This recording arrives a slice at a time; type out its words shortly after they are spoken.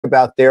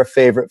about their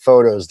favorite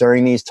photos.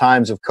 During these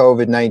times of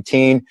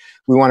COVID-19,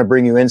 we want to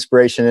bring you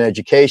inspiration and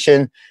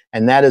education,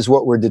 and that is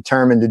what we're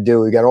determined to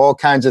do. We got all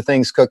kinds of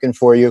things cooking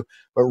for you.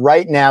 But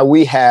right now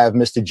we have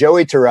Mr.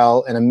 Joey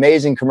Terrill, an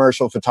amazing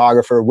commercial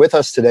photographer, with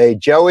us today.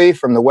 Joey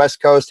from the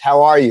West Coast,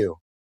 how are you?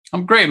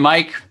 I'm great,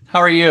 Mike. How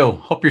are you?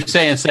 Hope you're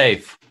staying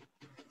safe.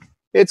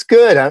 It's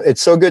good.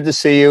 It's so good to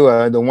see you.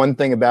 The one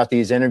thing about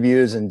these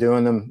interviews and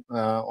doing them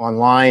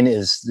online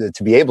is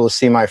to be able to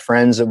see my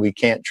friends that we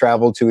can't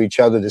travel to each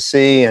other to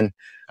see. And,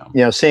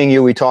 you know, seeing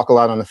you, we talk a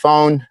lot on the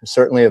phone,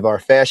 certainly of our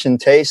fashion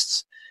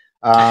tastes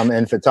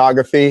and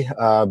photography.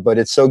 But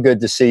it's so good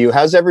to see you.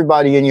 How's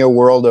everybody in your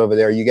world over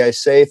there? You guys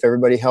safe?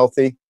 Everybody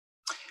healthy?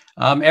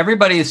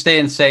 Everybody is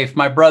staying safe.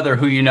 My brother,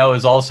 who you know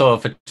is also a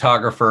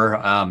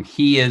photographer,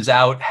 he is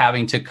out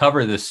having to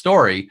cover this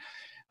story.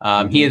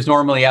 He is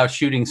normally out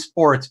shooting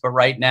sports, but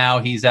right now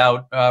he's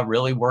out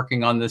really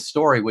working on this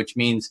story, which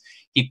means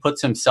he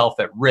puts himself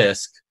at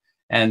risk,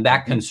 and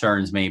that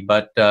concerns me.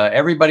 But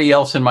everybody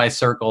else in my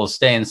circle is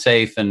staying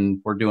safe, and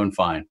we're doing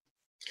fine.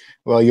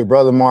 Well, your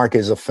brother Mark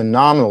is a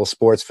phenomenal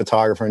sports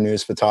photographer,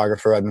 news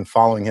photographer. I've been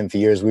following him for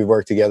years. We've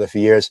worked together for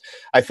years.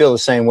 I feel the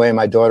same way.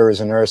 My daughter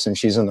is a nurse, and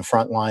she's in the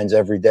front lines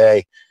every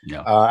day.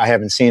 Yeah. I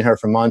haven't seen her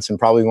for months and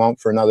probably won't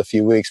for another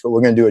few weeks, but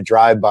we're going to do a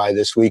drive-by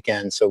this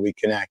weekend so we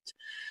connect.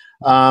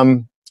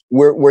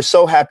 We're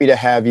so happy to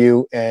have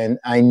you. And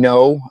I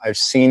know I've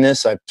seen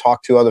this. I've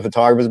talked to other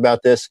photographers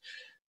about this.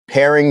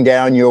 Paring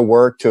down your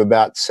work to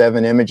about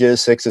 7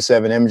 images, 6 or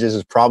 7 images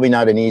is probably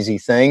not an easy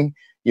thing.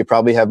 You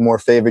probably have more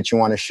favorites you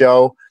want to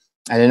show.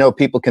 And I know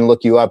people can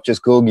look you up,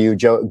 just Google you,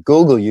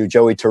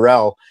 Joey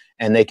Terrill,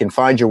 and they can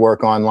find your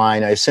work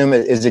online. I assume,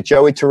 is it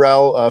Joey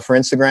Terrill for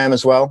Instagram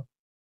as well?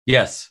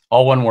 Yes,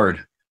 all one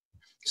word.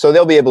 So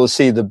they'll be able to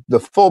see the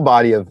full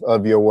body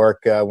of your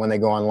work when they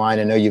go online.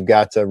 I know you've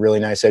got a really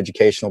nice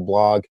educational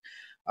blog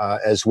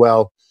as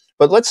well.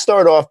 But let's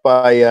start off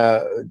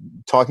by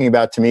talking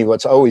about, to me,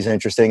 what's always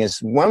interesting is,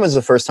 when was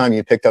the first time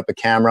you picked up a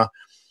camera?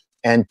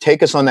 And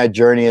take us on that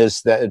journey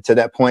to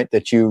that point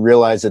that you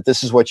realized that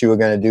this is what you were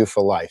going to do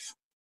for life.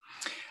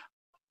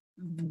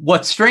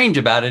 What's strange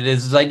about it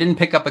is I didn't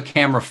pick up a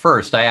camera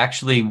first. I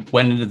actually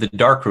went into the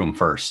darkroom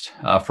first.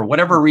 For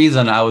whatever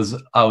reason, I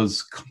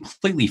was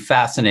completely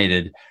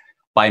fascinated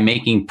by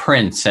making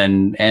prints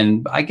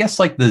and I guess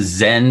like the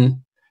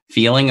Zen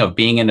feeling of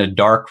being in a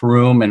dark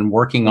room and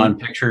working on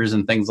pictures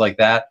and things like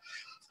that.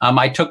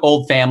 I took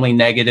old family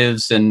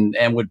negatives and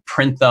would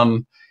print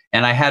them,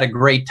 and I had a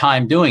great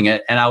time doing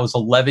it. And I was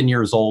 11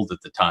 years old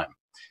at the time.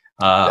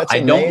 I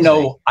don't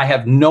know. I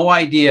have no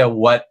idea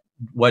what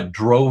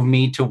drove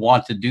me to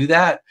want to do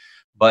that.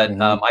 But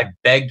I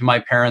begged my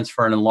parents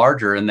for an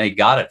enlarger, and they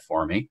got it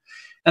for me.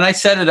 And I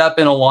set it up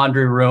in a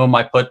laundry room.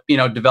 I put,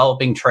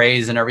 developing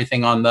trays and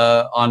everything on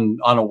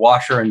a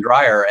washer and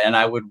dryer, and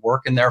I would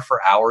work in there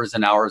for hours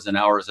and hours and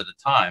hours at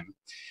a time.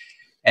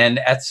 And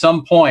at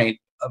some point,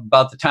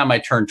 about the time I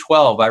turned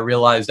 12, I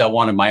realized I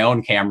wanted my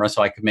own camera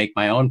so I could make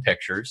my own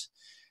pictures.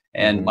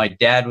 And my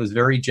dad was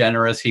very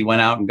generous. He went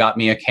out and got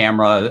me a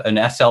camera, an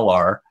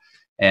SLR.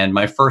 And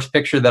my first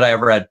picture that I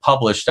ever had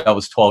published, I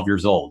was 12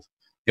 years old.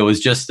 It was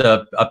just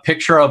a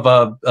picture of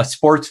a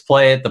sports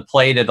play at the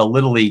plate at a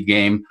Little League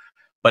game.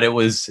 But it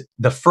was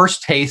the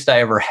first taste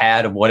I ever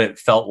had of what it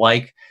felt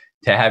like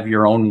to have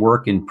your own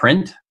work in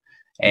print.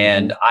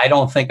 And I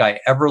don't think I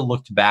ever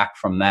looked back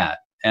from that.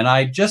 And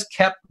I just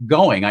kept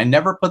going. I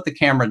never put the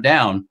camera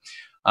down.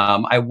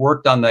 I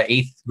worked on the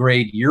 8th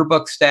grade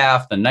yearbook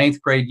staff, the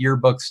 9th grade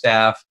yearbook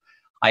staff.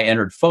 I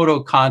entered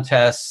photo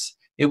contests.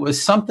 It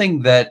was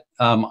something that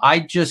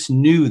I just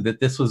knew that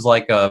this was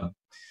like the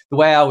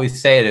way I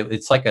always say it,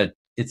 it's like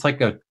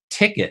a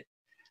ticket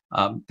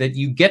that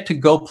you get to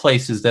go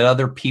places that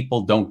other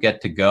people don't get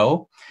to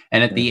go.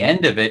 And at the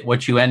end of it,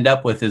 what you end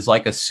up with is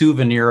like a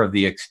souvenir of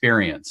the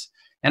experience.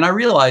 And I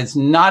realized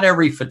not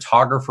every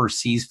photographer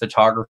sees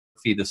photography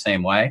the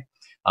same way,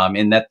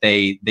 in that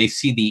they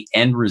see the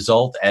end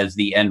result as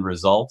the end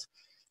result.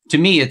 To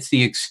me, it's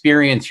the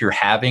experience you're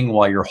having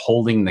while you're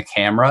holding the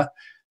camera.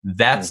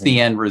 That's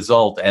the end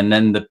result. And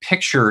then the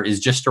picture is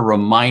just a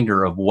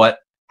reminder of what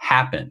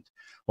happened.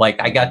 Like,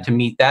 I got to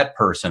meet that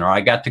person, or I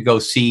got to go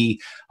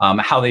see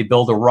how they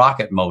build a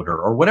rocket motor,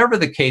 or whatever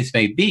the case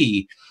may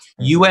be.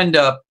 You end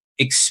up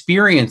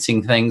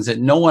experiencing things that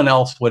no one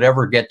else would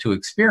ever get to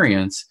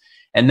experience.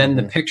 And then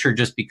the picture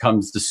just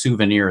becomes the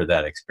souvenir of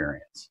that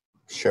experience.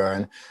 Sure.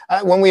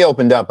 And when we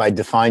opened up, I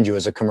defined you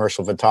as a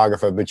commercial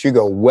photographer, but you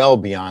go well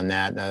beyond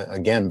that.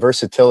 Again,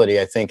 versatility,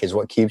 I think, is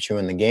what keeps you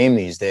in the game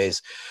these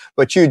days.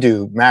 But you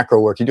do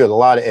macro work. You do a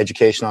lot of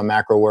education on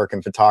macro work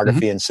and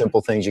photography and simple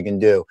things you can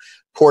do.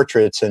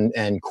 Portraits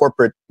and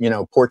corporate,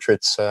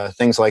 portraits,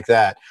 things like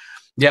that.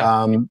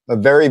 Yeah. A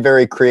very,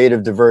 very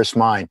creative, diverse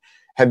mind.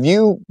 Have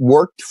you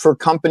worked for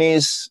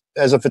companies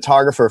as a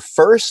photographer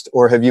first,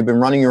 or have you been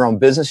running your own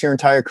business your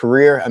entire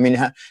career? I mean,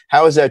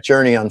 how has that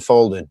journey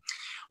unfolded?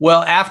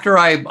 Well, after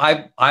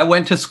I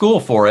went to school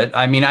for it,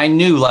 I mean, I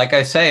knew, like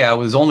I say, I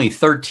was only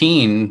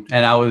 13,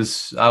 and I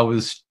was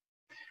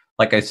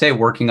like I say,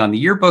 working on the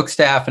yearbook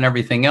staff and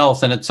everything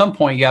else. And at some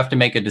point you have to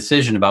make a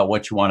decision about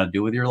what you want to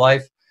do with your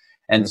life.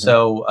 And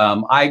so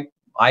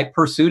I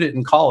pursued it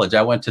in college.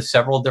 I went to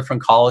several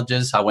different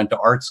colleges. I went to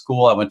art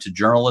school. I went to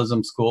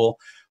journalism school.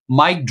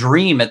 My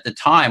dream at the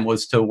time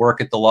was to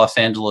work at the Los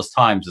Angeles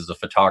Times as a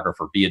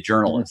photographer, be a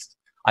journalist.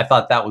 I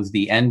thought that was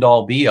the end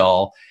all be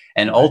all.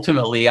 And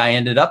ultimately I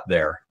ended up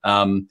there.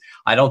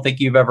 I don't think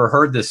you've ever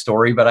heard this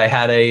story, but I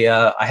had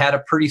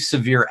a pretty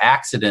severe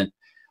accident,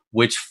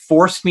 which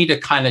forced me to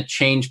kind of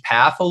change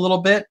path a little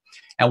bit.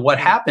 And what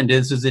happened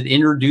is it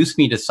introduced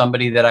me to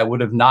somebody that I would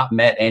have not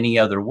met any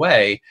other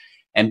way.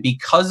 And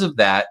because of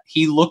that,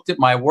 he looked at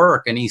my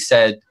work and he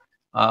said,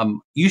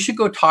 you should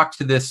go talk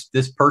to this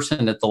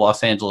person at the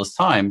Los Angeles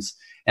Times.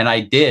 And I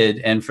did.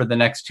 And for the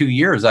next 2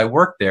 years, I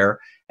worked there.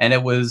 And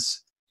it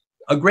was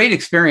a great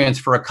experience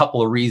for a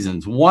couple of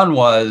reasons. One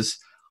was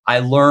I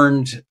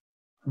learned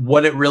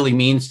what it really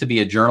means to be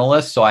a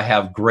journalist. So I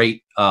have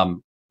great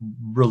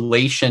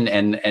relation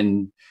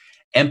and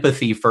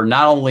empathy for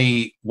not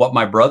only what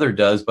my brother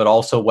does, but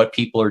also what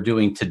people are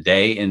doing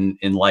today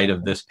in light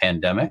of this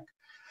pandemic.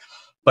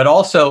 But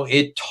also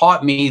it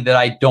taught me that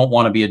I don't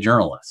want to be a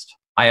journalist.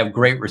 I have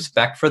great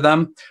respect for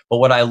them. But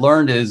what I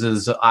learned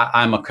is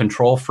I'm a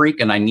control freak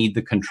and I need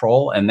the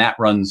control. And that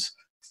runs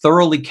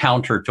thoroughly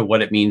counter to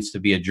what it means to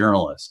be a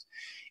journalist.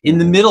 In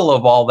the middle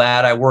of all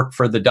that, I worked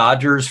for the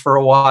Dodgers for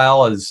a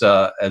while as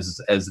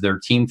their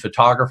team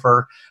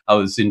photographer. I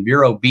was in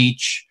Vero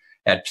Beach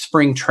at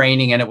spring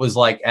training, and it was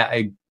like,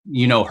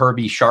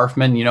 Herbie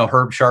Sharfman,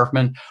 Herb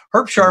Sharfman.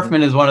 Herb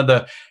Sharfman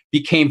is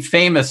became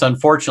famous,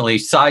 unfortunately,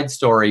 side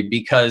story,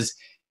 because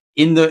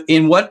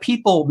in what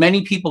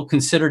many people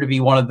consider to be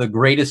one of the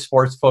greatest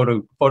sports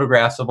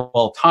photographs of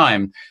all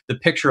time, the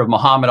picture of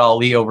Muhammad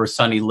Ali over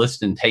Sonny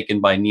Liston taken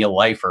by Neil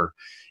Leifer.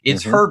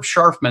 It's Herb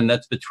Sharfman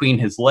that's between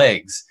his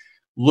legs,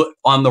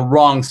 on the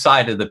wrong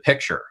side of the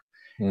picture.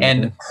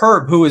 And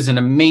Herb, who is an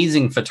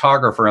amazing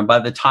photographer, and by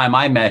the time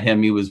I met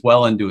him, he was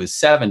well into his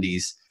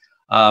 70s,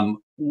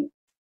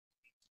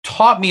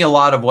 taught me a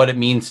lot of what it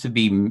means to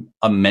be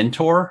a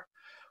mentor,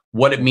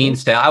 what it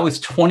means to, I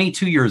was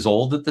 22 years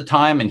old at the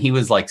time and he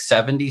was like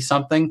 70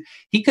 something.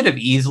 He could have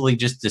easily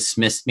just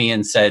dismissed me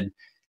and said,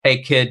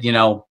 hey kid, you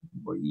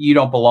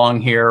don't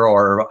belong here.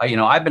 Or,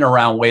 I've been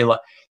around way long.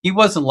 He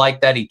wasn't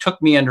like that. He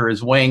took me under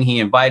his wing. He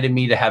invited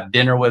me to have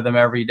dinner with him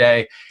every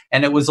day.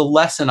 And it was a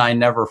lesson I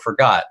never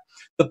forgot.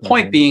 The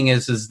point being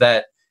is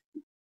that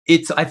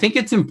I think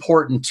it's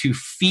important to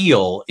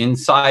feel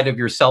inside of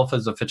yourself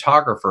as a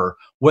photographer,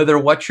 whether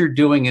what you're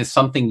doing is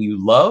something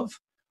you love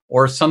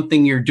or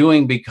something you're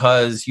doing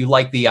because you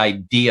like the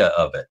idea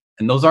of it.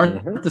 And those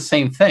aren't the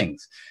same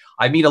things.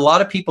 I meet a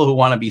lot of people who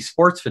want to be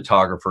sports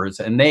photographers,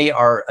 and they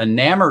are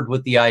enamored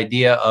with the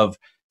idea of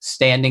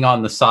standing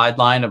on the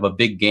sideline of a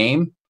big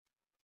game.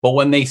 But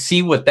when they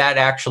see what that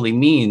actually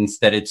means,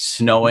 that it's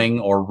snowing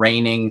or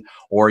raining,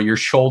 or you're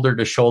shoulder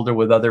to shoulder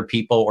with other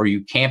people, or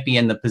you can't be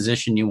in the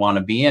position you want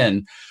to be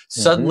in,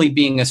 suddenly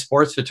being a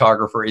sports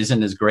photographer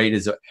isn't as great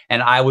as,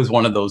 and I was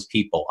one of those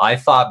people. I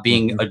thought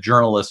being a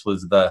journalist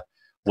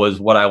was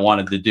what I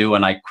wanted to do.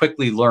 And I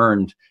quickly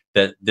learned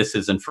that this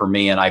isn't for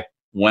me. And I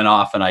went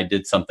off and I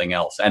did something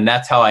else. And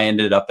that's how I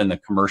ended up in the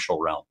commercial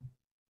realm.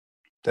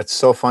 That's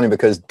so funny,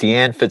 because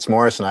Deanne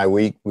Fitzmaurice and I,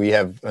 we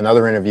have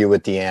another interview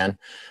with Deanne,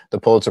 the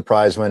Pulitzer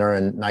Prize winner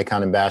and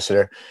Nikon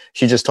Ambassador.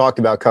 She just talked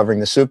about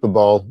covering the Super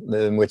Bowl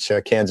in which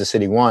Kansas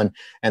City won,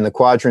 and the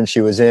quadrant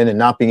she was in, and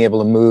not being able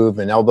to move,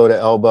 and elbow to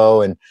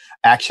elbow, and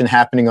action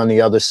happening on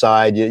the other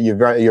side.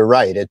 You're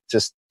right. It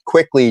just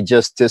quickly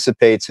just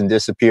dissipates and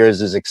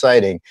disappears. Is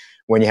exciting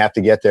when you have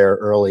to get there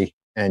early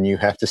and you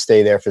have to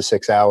stay there for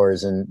 6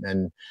 hours.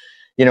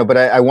 But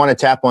I want to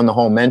tap on the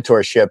whole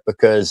mentorship,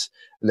 because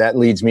that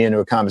leads me into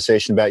a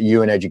conversation about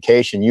you and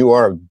education. You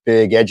are a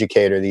big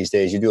educator these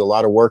days. You do a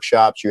lot of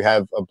workshops. You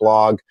have a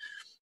blog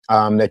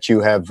that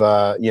you have,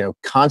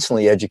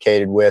 constantly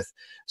educated with.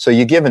 So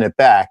you're giving it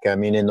back. I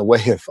mean, in the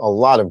way of a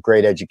lot of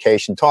great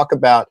education. Talk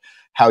about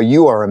how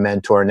you are a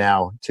mentor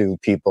now to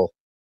people.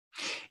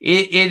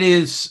 It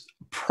is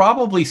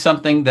probably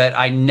something that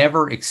I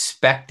never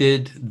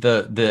expected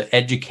the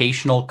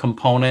educational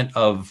component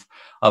of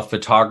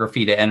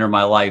photography to enter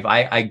my life.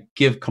 I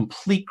give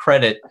complete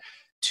credit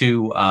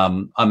to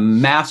a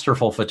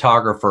masterful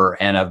photographer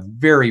and a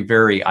very,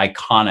 very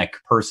iconic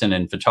person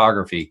in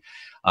photography,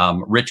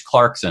 Rich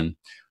Clarkson,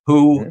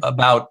 who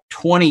about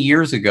 20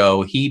 years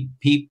ago,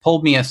 he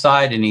pulled me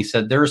aside and he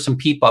said, there are some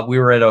people, we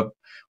were at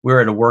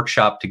a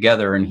workshop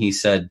together, and he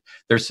said,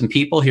 there's some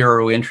people here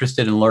who are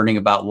interested in learning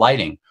about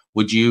lighting.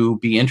 Would you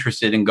be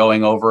interested in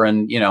going over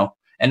and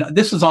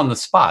this was on the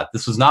spot.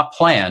 This was not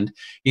planned.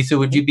 He said,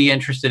 would you be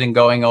interested in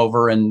going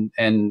over and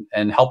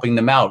helping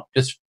them out?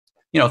 Just,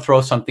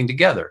 throw something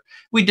together.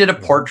 We did a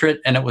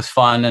portrait and it was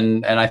fun.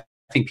 And I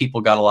think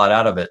people got a lot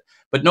out of it,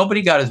 but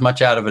nobody got as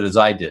much out of it as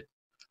I did.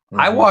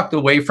 I walked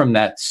away from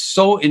that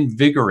so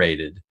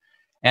invigorated,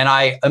 and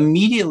I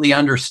immediately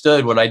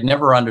understood what I'd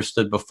never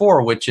understood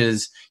before, which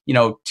is,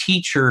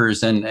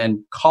 teachers and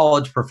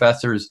college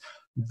professors,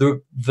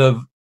 the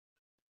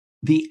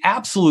the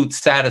absolute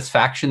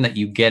satisfaction that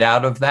you get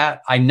out of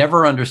that, I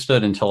never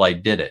understood until I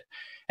did it.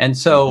 And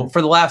so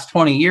for the last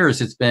 20 years,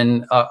 it's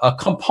been a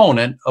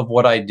component of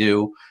what I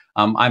do.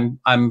 I'm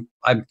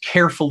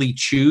carefully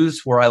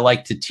choose where I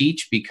like to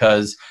teach,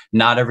 because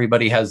not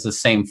everybody has the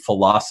same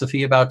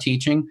philosophy about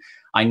teaching.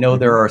 I know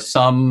there are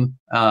some,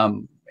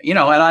 you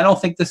know, and I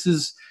don't think this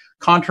is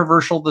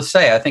controversial to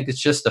say. I think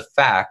it's just a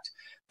fact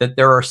that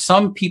there are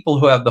some people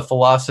who have the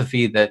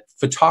philosophy that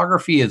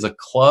photography is a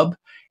club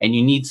and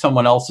you need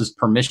someone else's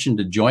permission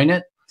to join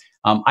it.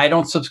 I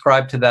don't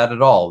subscribe to that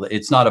at all.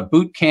 It's not a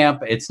boot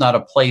camp. It's not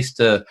a place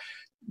to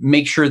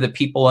make sure that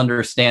people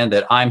understand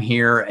that I'm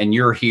here and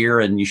you're here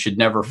and you should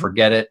never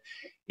forget it.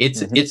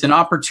 It's an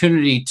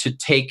opportunity to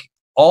take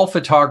all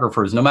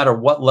photographers, no matter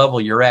what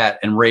level you're at,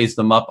 and raise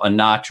them up a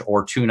notch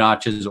or 2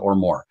 notches or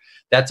more.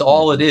 That's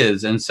all it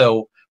is. And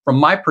so from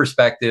my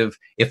perspective,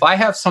 if I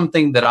have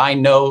something that I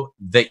know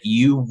that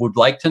you would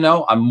like to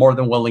know, I'm more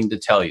than willing to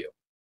tell you.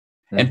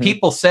 And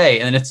people say,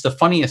 and it's the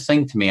funniest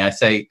thing to me,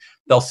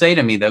 they'll say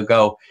to me, they'll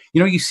go, you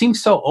know, you seem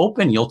so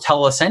open, you'll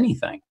tell us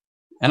anything.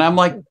 And I'm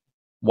like,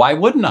 why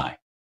wouldn't I?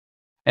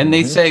 And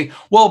they say,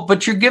 well,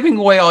 but you're giving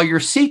away all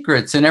your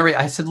secrets and everything.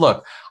 I said,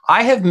 look,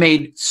 I have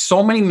made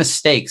so many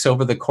mistakes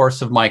over the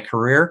course of my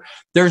career.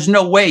 There's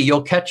no way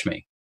you'll catch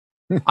me.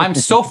 I'm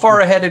so far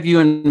ahead of you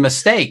in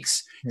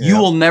mistakes. You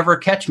will never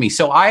catch me.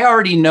 So I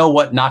already know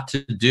what not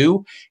to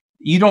do.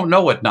 You don't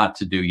know what not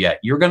to do yet.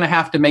 You're going to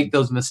have to make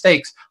those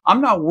mistakes.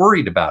 I'm not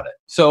worried about it.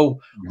 So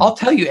I'll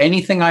tell you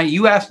anything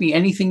you ask me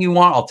anything you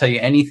want. I'll tell you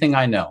anything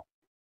I know.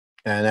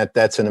 And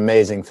that's an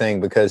amazing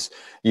thing, because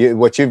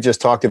what you've just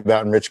talked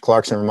about in Rich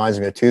Clarkson reminds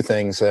me of 2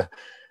 things.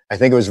 I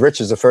think it was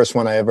Rich is the first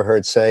one I ever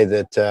heard say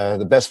that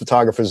the best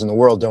photographers in the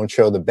world don't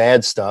show the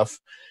bad stuff.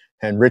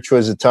 And Rich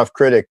was a tough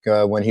critic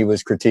when he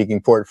was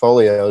critiquing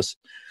portfolios.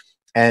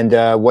 And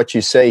what you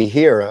say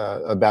here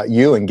about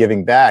you and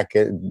giving back,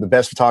 the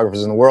best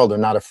photographers in the world are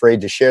not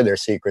afraid to share their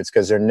secrets,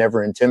 because they're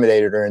never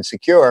intimidated or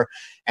insecure,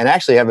 and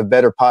actually have a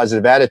better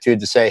positive attitude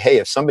to say, hey,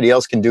 if somebody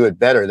else can do it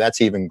better,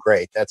 that's even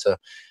great. That's a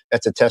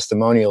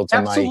testimonial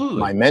to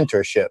my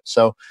mentorship.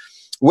 So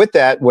with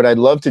that, what I'd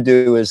love to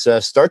do is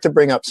start to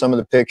bring up some of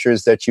the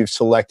pictures that you've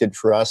selected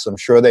for us. I'm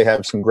sure they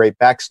have some great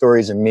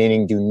backstories and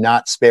meaning. Do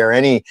not spare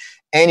any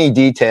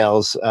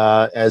details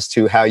as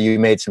to how you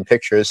made some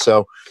pictures.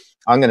 So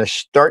I'm going to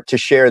start to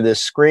share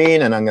this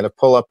screen, and I'm going to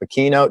pull up a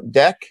Keynote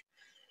deck,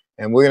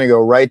 and we're going to go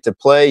right to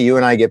play. You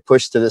and I get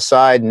pushed to the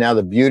side, and now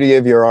the beauty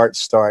of your art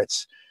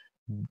starts.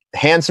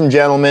 Handsome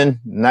gentleman,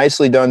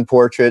 nicely done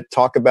portrait.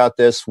 Talk about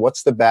this.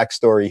 What's the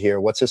backstory here?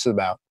 What's this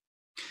about?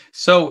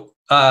 So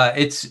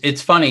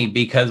it's funny,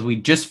 because we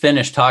just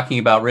finished talking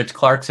about Rich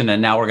Clarkson,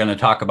 and now we're going to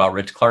talk about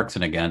Rich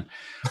Clarkson again.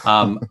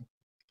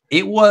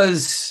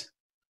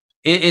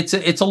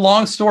 It's a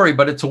long story,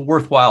 but it's a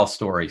worthwhile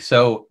story.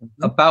 So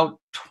about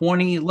a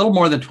little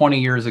more than 20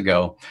 years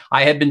ago,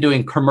 I had been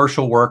doing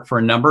commercial work for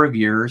a number of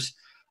years.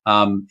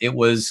 It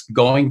was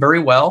going very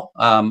well.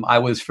 I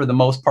was, for the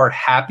most part,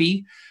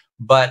 happy.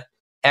 But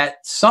at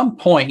some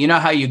point, you know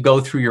how you go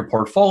through your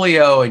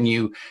portfolio and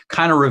you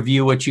kind of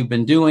review what you've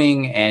been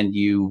doing, and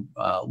you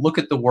look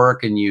at the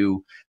work, and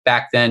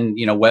back then,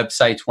 you know,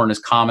 websites weren't as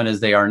common as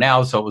they are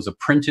now. So it was a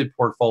printed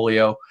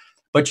portfolio.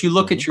 But you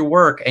look at your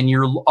work, and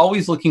you're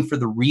always looking for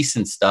the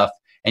recent stuff,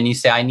 and you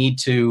say, I need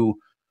to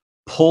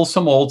pull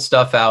some old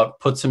stuff out,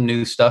 put some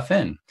new stuff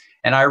in.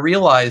 And I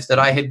realized that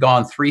I had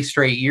gone 3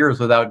 straight years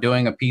without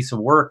doing a piece of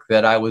work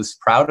that I was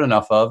proud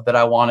enough of that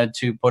I wanted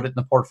to put it in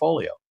the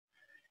portfolio.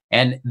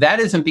 And that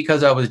isn't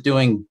because I was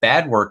doing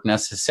bad work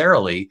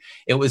necessarily.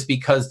 It was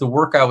because the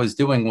work I was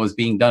doing was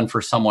being done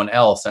for someone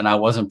else, and I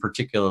wasn't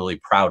particularly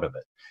proud of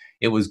it.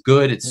 It was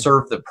good. It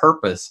served the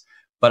purpose,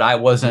 but I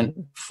wasn't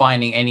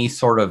finding any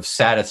sort of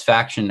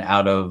satisfaction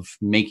out of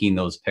making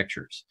those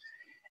pictures.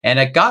 And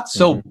it got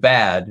so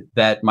bad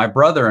that my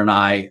brother and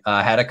I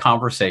had a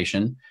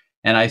conversation,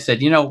 and I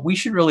said, you know, we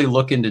should really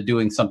look into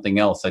doing something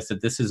else. I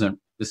said, this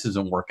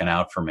isn't working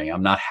out for me.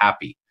 I'm not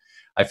happy.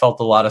 I felt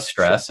a lot of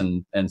stress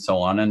and so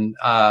on. And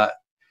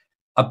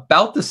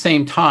about the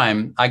same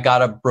time, I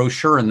got a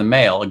brochure in the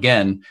mail,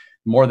 again,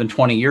 more than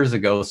 20 years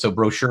ago. So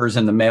brochures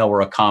in the mail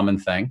were a common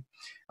thing.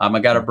 I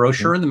got a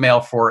brochure in the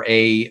mail for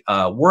a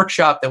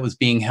workshop that was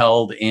being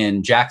held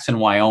in Jackson,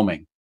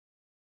 Wyoming.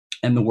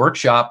 And the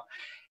workshop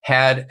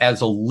had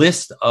as a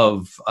list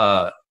of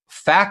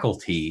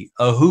faculty,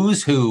 a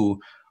who's who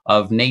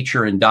of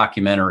nature and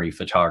documentary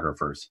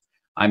photographers.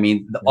 I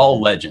mean, all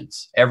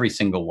legends, every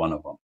single one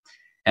of them.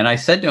 And I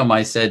said to him,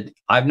 I said,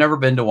 I've never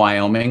been to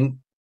Wyoming.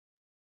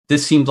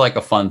 This seems like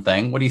a fun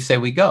thing. What do you say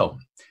we go?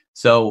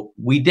 So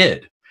we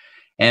did.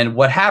 And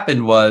what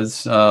happened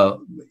was,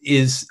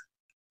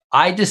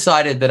 I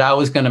decided that I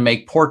was going to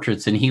make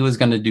portraits and he was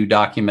going to do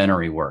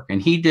documentary work.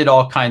 And he did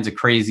all kinds of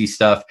crazy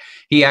stuff.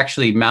 He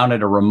actually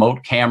mounted a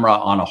remote camera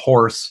on a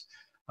horse.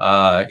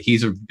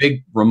 He's a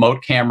big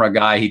remote camera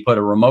guy. He put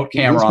a remote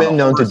camera on a horse. He's been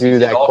known to do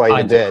that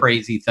quite a bit. Of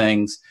crazy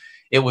things.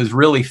 It was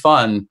really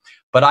fun.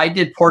 But I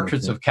did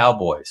portraits of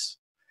cowboys.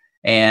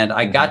 And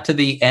I got to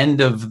the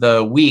end of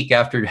the week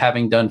after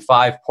having done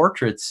 5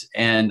 portraits,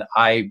 and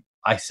I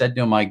said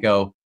to him, I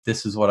go,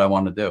 this is what I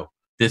want to do.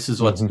 This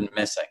is what's been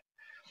missing.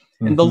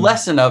 And the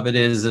lesson of it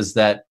is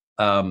that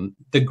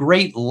the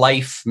great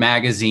Life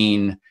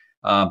magazine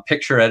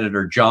picture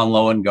editor, John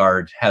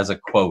Loengard, has a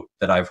quote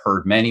that I've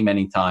heard many,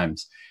 many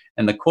times.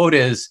 And the quote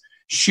is,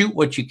 shoot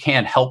what you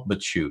can't help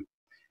but shoot.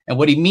 And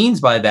what he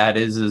means by that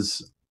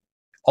is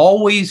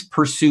always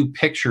pursue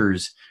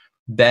pictures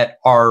that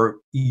are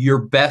your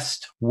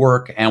best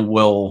work and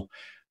will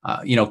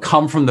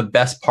come from the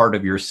best part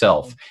of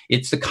yourself.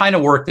 It's the kind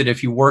of work that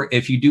if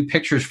you do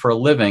pictures for a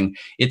living,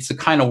 it's the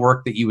kind of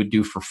work that you would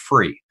do for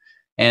free.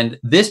 And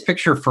this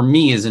picture for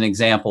me is an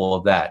example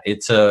of that.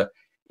 It's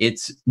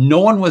no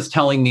one was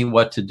telling me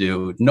what to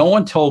do. No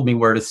one told me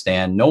where to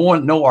stand.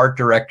 No art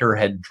director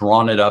had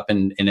drawn it up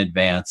in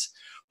advance,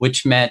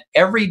 which meant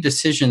every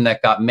decision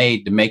that got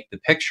made to make the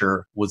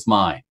picture was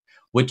mine,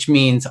 which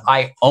means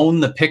I own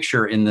the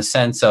picture in the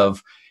sense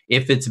of,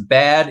 if it's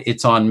bad,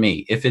 it's on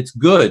me. If it's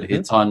good,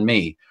 it's on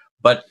me.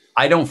 But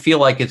I don't feel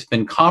like it's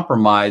been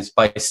compromised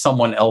by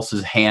someone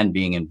else's hand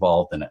being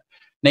involved in it.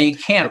 Now, you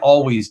can't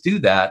always do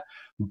that,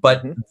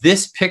 but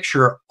this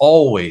picture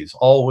always,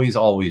 always,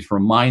 always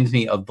reminds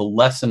me of the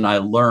lesson I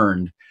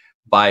learned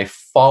by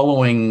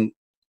following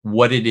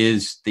what it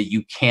is that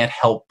you can't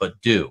help but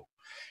do.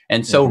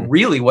 And so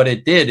really what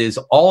it did is,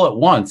 all at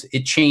once,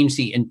 it changed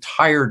the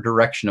entire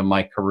direction of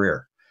my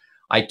career.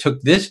 I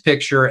took this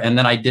picture and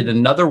then I did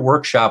another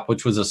workshop,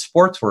 which was a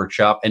sports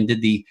workshop, and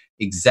did the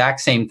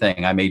exact same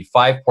thing. I made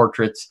 5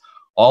 portraits,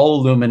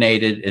 all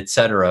illuminated,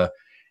 etc.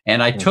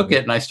 And I took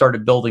it and I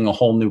started building a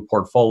whole new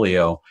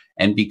portfolio.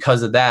 And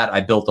because of that,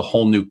 I built a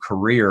whole new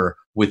career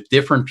with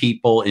different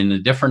people in a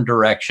different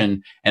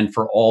direction and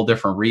for all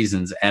different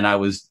reasons. And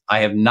I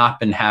have not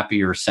been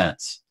happier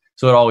since.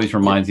 So it always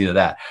reminds me of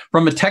that.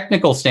 From a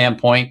technical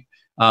standpoint,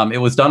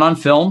 it was done on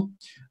film.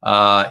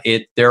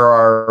 There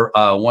are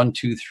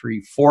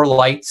 4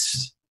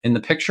 lights in the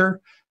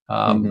picture.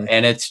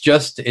 And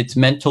it's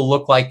meant to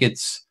look like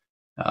it's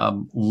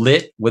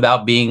lit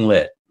without being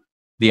lit.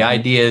 The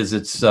idea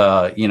is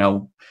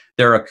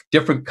there are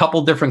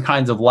couple different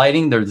kinds of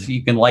lighting.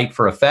 You can light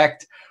for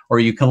effect, or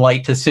you can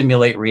light to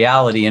simulate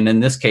reality. And in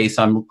this case,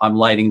 I'm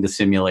lighting to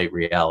simulate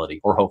reality,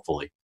 or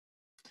hopefully.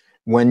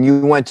 When you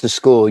went to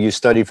school, you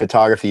studied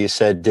photography, you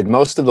said, did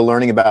most of the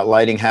learning about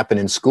lighting happen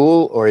in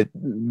school? Or,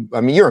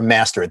 I mean, you're a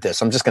master at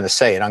this. I'm just going to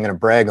say it. I'm going to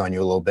brag on you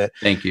a little bit.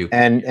 Thank you.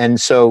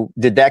 And so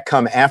did that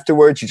come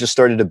afterwards? You just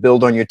started to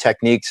build on your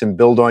techniques and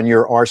build on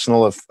your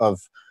arsenal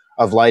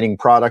of lighting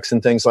products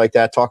and things like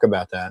that? Talk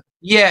about that.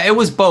 Yeah, it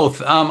was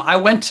both. I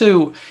went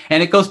to,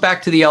 and it goes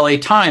back to the LA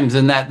Times,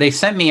 in that they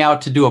sent me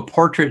out to do a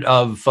portrait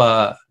of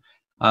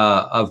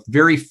a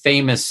very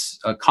famous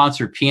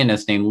concert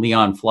pianist named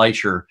Leon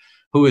Fleischer,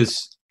 who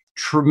is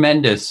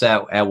tremendous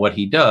at what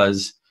he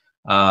does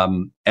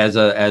as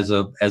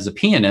a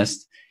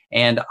pianist.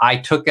 And I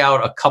took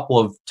out a couple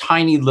of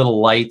tiny little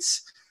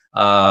lights,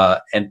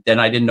 and then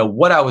I didn't know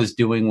what I was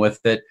doing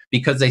with it,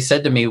 because they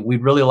said to me,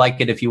 we'd really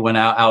like it if you went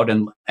out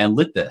and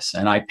lit this.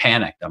 And I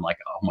panicked. I'm like,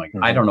 oh my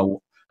God, I don't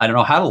know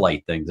how to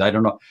light things. I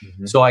don't know.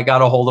 So I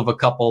got a hold of a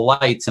couple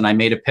of lights and I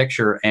made a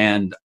picture,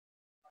 and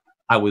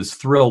I was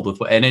thrilled with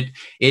it. And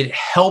it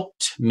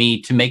helped me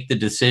to make the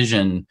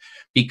decision,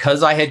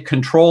 because I had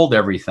controlled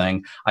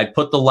everything. I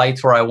put the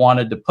lights where I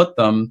wanted to put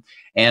them,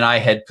 and I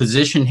had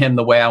positioned him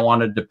the way I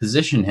wanted to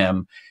position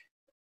him.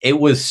 It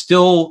was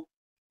still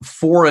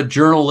for a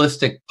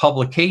journalistic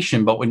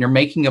publication, but when you're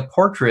making a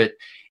portrait,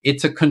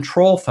 it's a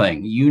control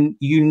thing.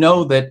 You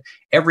know that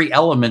every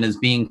element is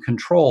being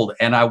controlled.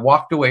 And I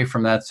walked away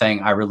from that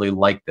saying, I really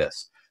like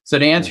this. So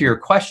to answer your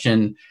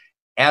question,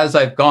 as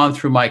I've gone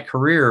through my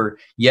career,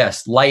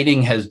 yes,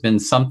 lighting has been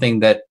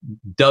something that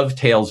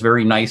dovetails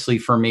very nicely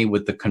for me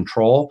with the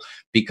control,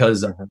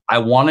 because I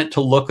want it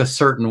to look a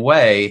certain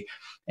way.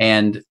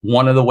 And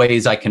one of the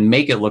ways I can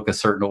make it look a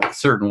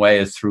certain way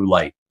is through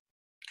light.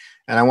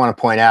 And I want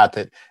to point out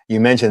that you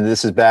mentioned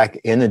this is back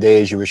in the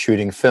days you were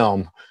shooting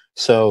film.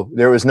 So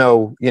there was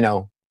no,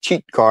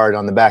 cheat card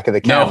on the back of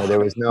the camera. No. There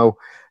was no,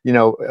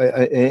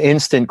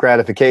 instant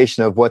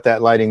gratification of what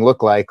that lighting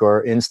looked like,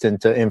 or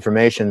instant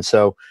information.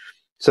 So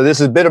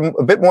this is a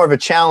bit more of a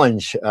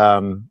challenge,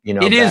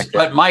 It is,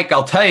 but Mike,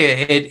 I'll tell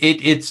you,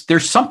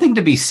 there's something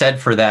to be said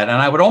for that.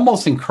 And I would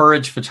almost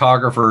encourage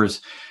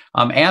photographers.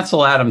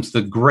 Ansel Adams,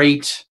 the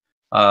great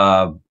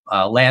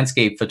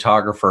landscape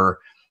photographer,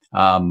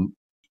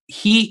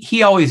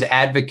 he always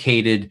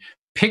advocated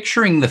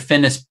picturing the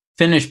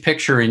finished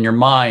picture in your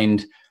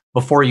mind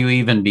before you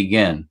even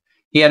begin.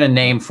 He had a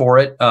name for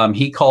it.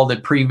 He called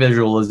it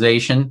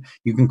pre-visualization.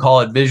 You can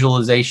call it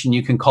visualization.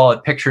 You can call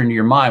it picture into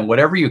your mind.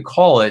 Whatever you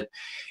call it,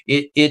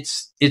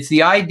 it's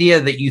the idea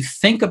that you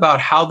think about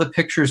how the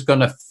picture is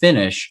going to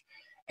finish,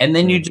 and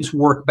then you just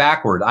work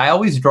backward. I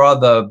always draw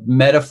the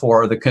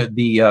metaphor,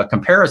 the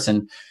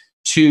comparison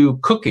to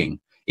cooking.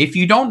 If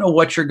you don't know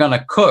what you're going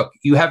to cook,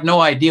 you have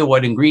no idea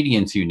what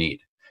ingredients you need.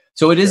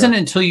 So it isn't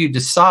until you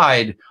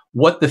decide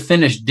what the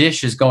finished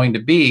dish is going to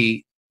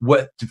be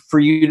for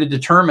you to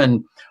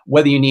determine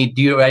whether you need,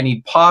 do I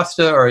need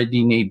pasta, or do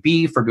you need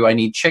beef, or do I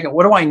need chicken?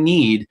 What do I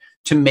need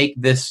to make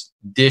this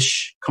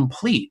dish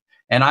complete?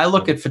 And I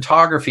look at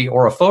photography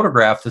or a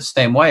photograph the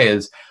same way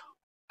as,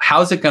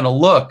 how's it going to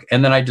look?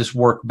 And then I just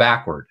work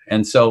backward.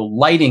 And so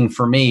lighting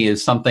for me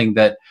is something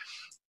that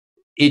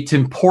it's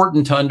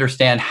important to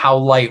understand how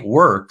light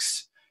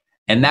works.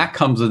 And that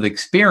comes with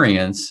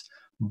experience.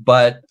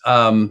 But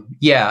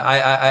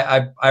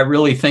yeah, I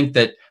really think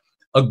that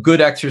a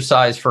good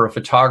exercise for a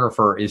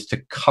photographer is to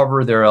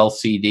cover their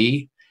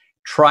LCD,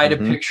 try to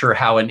picture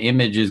how an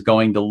image is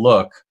going to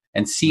look,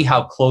 and see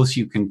how close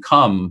you can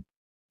come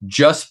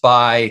just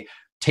by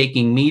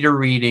taking meter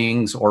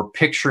readings or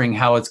picturing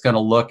how it's going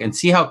to look, and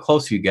see how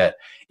close you get.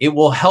 It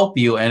will help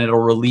you, and it'll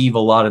relieve a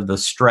lot of the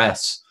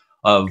stress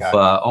of,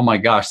 oh my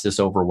gosh, this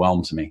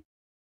overwhelms me.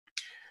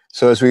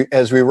 So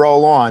as we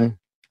roll on,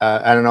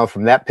 I don't know,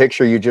 from that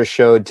picture you just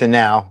showed to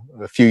now,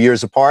 a few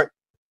years apart?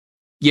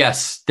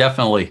 Yes,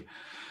 definitely.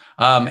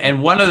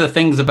 And one of the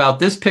things about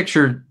this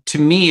picture to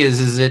me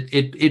is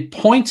it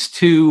points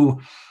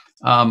to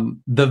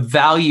the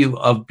value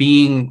of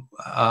being,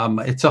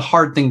 it's a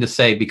hard thing to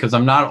say because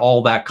I'm not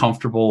all that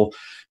comfortable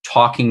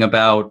talking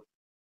about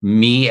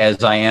me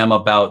as I am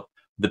about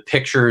the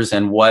pictures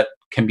and what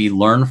can be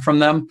learned from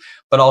them.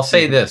 But I'll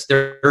say this,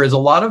 there is a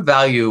lot of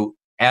value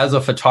as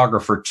a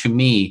photographer to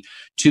me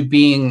to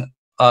being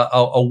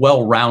a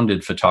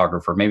well-rounded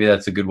photographer. Maybe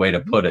that's a good way to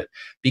put it,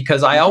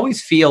 because I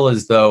always feel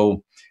as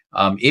though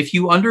if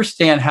you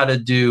understand how to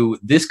do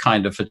this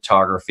kind of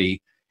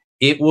photography,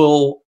 it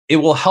will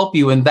help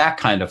you in that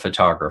kind of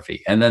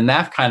photography. And then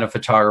that kind of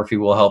photography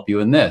will help you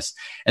in this.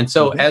 And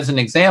so as an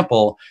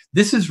example,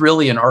 this is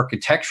really an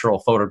architectural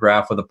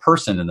photograph with a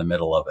person in the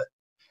middle of it.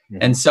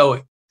 And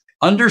so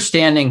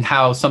understanding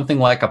how something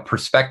like a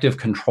perspective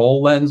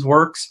control lens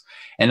works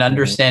and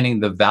understanding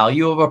the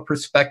value of a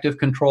perspective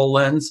control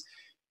lens,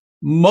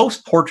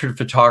 most portrait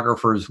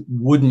photographers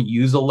wouldn't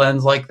use a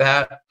lens like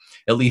that,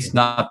 at least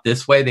not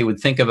this way. They would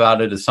think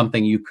about it as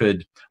something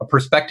a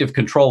perspective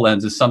control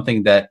lens is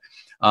something that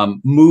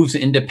moves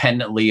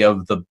independently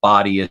of the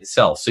body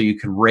itself. So you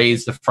can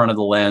raise the front of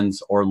the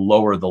lens or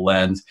lower the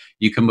lens.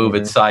 You can move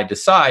it side to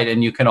side,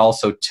 and you can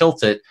also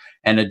tilt it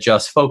and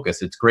adjust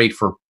focus. It's great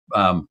for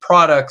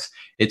products.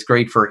 It's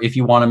great for if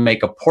you want to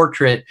make a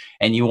portrait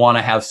and you want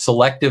to have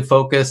selective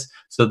focus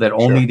so that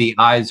only the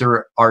eyes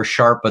are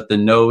sharp, but the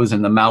nose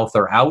and the mouth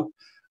are out.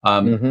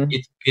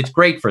 It's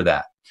great for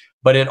that.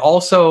 But it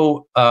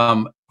also,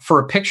 for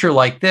a picture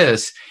like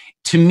this,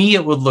 to me,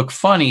 it would look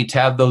funny to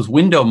have those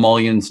window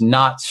mullions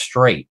not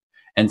straight.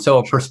 And so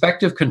a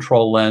perspective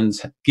control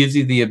lens gives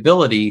you the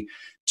ability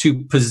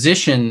to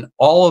position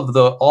all of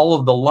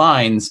the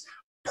lines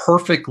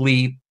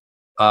perfectly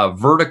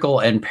vertical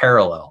and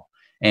parallel.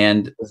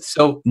 And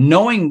so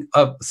knowing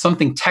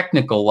something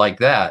technical like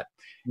that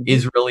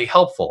is really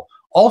helpful.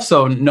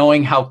 Also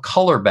knowing how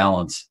color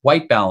balance,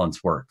 white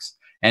balance works.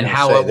 And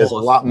how there's a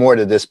lot more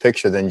to this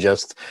picture than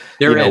just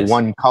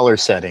one color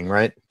setting,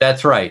 right?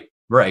 That's right.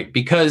 Right.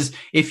 Because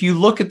if you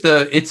look at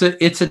it's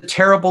a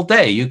terrible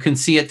day. You can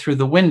see it through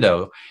the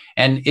window.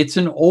 And it's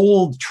an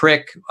old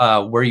trick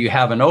where you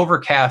have an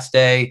overcast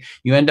day,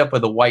 you end up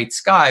with a white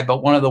sky.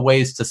 But one of the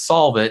ways to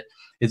solve it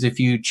is if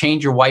you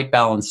change your white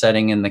balance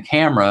setting in the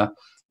camera,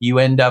 you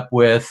end up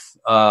with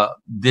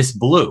this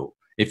blue.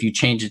 If you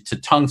change it to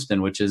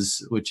tungsten, which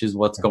is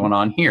what's going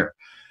on here.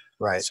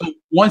 Right. So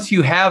once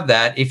you have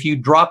that, if you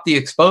drop the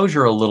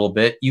exposure a little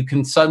bit, you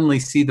can suddenly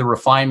see the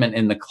refinement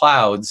in the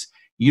clouds.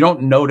 You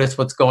don't notice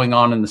what's going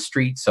on in the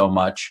street so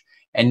much.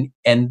 And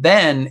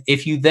then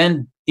if you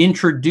then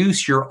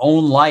introduce your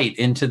own light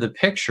into the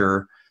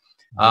picture,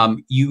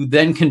 you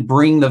then can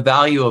bring the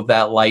value of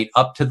that light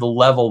up to the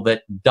level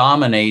that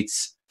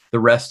dominates the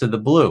rest of the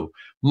blue.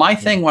 My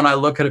thing when I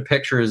look at a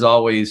picture is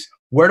always,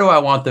 where do I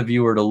want the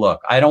viewer to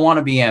look? I don't want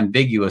to be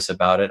ambiguous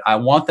about it. I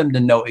want them to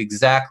know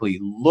exactly,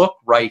 look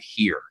right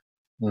here.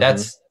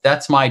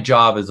 That's my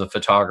job as a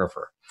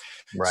photographer.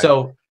 Right.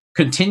 So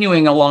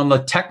continuing along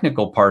the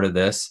technical part of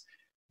this,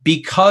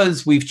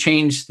 because we've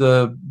changed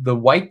the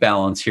white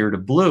balance here to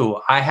blue,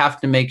 I have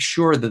to make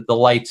sure that the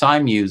lights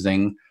I'm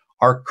using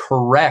are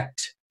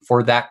correct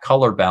for that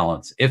color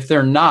balance. If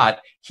they're not,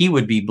 he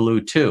would be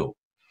blue too.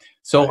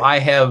 So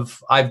right.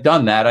 I've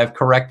done that. I've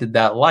corrected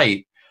that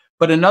light.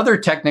 But another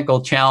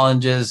technical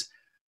challenge is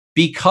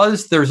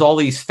because there's all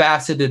these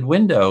faceted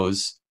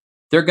windows,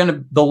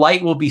 the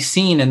light will be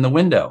seen in the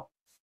window.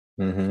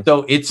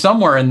 So it's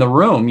somewhere in the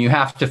room. You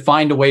have to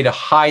find a way to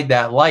hide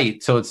that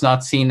light so it's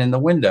not seen in the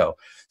window.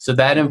 So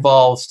that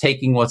involves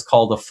taking what's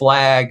called a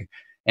flag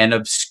and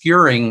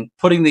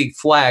putting the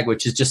flag,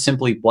 which is just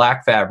simply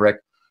black fabric,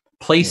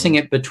 placing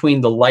it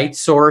between the light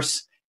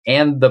source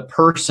and the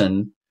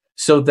person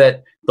so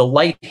that the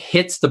light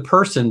hits the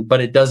person, but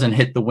it doesn't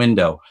hit the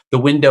window. The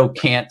window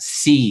can't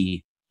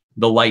see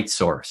the light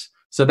source.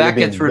 So that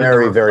gets rid of the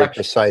reflection. Very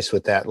precise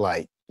with that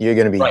light. You're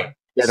going to be right.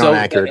 So,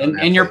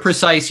 and you're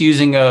precise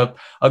using a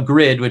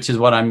grid, which is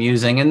what I'm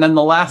using. And then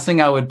the last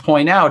thing I would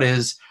point out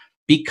is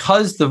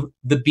because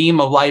the beam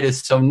of light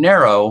is so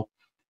narrow,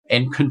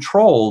 and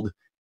controlled,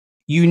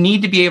 you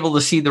need to be able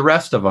to see the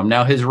rest of them.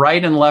 Now, his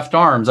right and left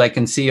arms, I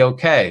can see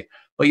okay,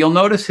 but you'll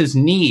notice his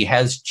knee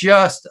has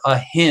just a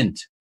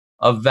hint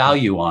of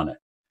value on it.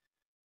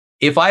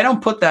 If I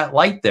don't put that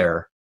light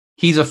there,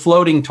 he's a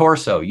floating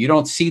torso. You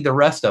don't see the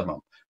rest of him.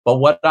 But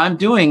what I'm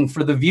doing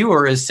for the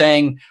viewer is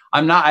saying,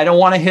 I don't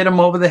want to hit him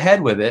over the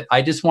head with it.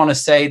 I just want to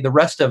say the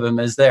rest of him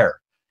is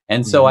there.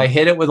 And so I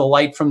hit it with a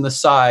light from the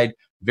side,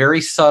 very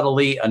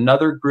subtly,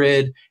 another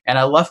grid, and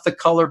I left the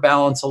color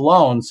balance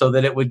alone so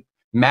that it would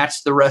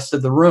match the rest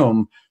of the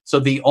room. So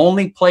the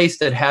only place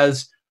that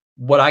has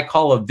what I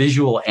call a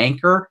visual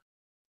anchor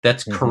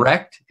that's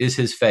correct is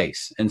his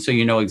face. And so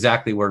you know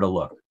exactly where to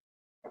look.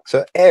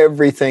 So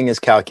everything is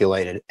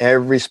calculated.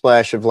 Every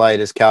splash of light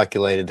is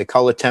calculated. The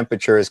color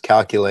temperature is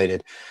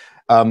calculated.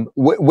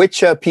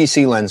 Which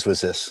PC lens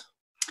was this?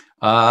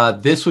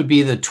 This would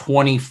be the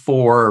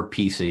 24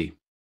 PC.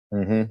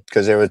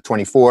 Because there was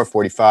 24,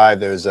 45.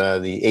 There's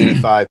the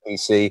 85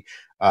 PC.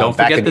 Don't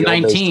forget the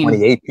 19.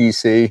 28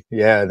 PC.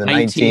 Yeah, the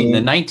 19.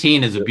 The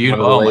 19 is a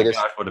beautiful, oh my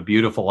gosh, what a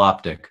beautiful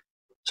optic.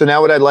 So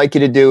now what I'd like you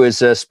to do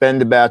is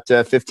spend about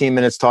 15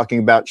 minutes talking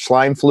about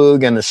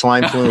Schleimflug and the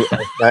Schleimflug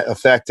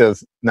effect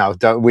of, no,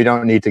 we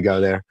don't need to go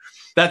there.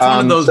 That's one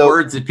of those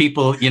words that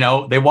people, you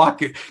know, they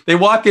walk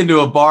into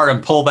a bar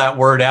and pull that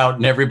word out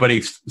and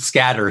everybody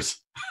scatters.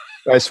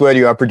 I swear to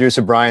you, our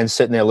producer Brian's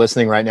sitting there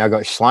listening right now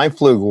going,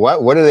 Schleimflug,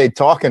 what are they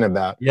talking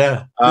about?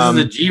 Yeah, this is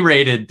a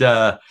G-rated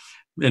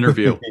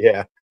interview.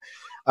 Yeah.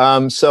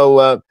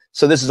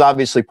 So this is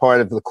obviously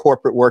part of the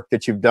corporate work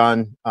that you've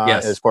done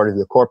as part of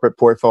your corporate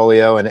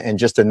portfolio and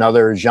just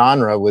another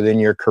genre within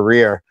your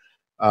career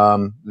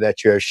that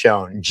you have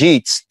shown.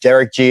 Jeets,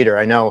 Derek Jeter.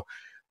 I know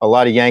a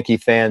lot of Yankee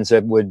fans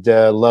that would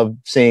love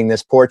seeing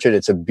this portrait.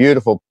 It's a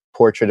beautiful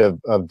portrait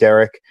of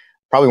Derek,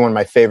 probably one of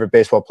my favorite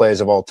baseball players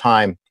of all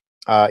time.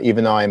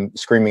 Even though I'm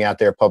screaming out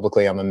there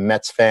publicly, I'm a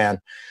Mets fan.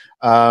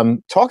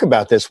 Talk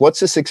about this. What's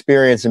this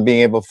experience in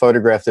being able to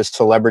photograph this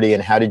celebrity,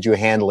 and how did you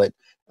handle it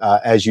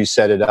as you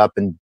set it up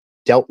and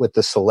dealt with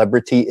the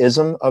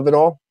celebrityism of it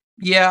all?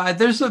 Yeah,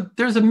 there's a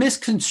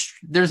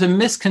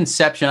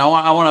misconception. I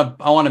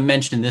want to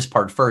mention this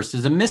part first.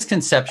 There's a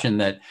misconception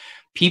that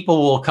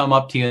people will come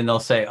up to you and they'll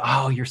say,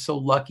 "Oh, you're so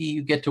lucky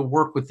you get to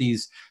work with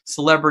these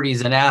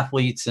celebrities and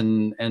athletes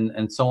and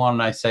so on."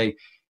 And I say,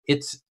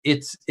 it's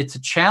a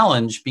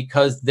challenge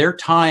because their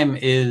time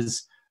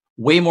is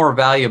way more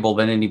valuable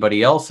than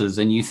anybody else's.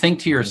 And you think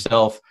to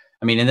yourself,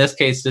 I mean, in this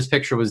case, this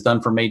picture was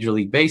done for Major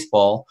League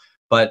Baseball,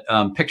 but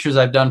pictures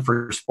I've done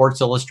for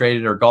Sports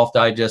Illustrated or Golf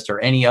Digest or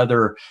any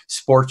other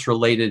sports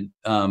related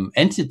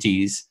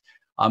entities,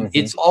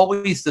 it's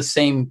always the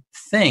same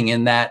thing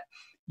in that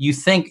you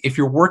think if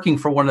you're working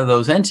for one of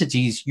those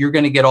entities, you're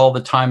going to get all the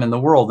time in the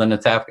world. And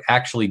it's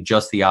actually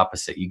just the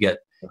opposite. You get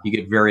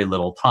very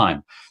little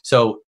time.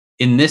 So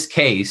in this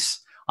case,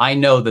 I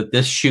know that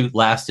this shoot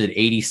lasted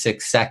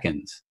 86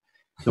 seconds.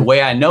 The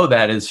way I know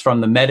that is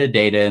from the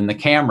metadata in the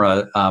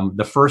camera.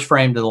 The first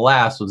frame to the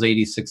last was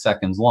 86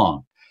 seconds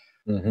long.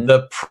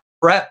 The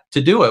prep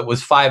to do it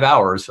was 5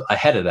 hours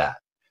ahead of that.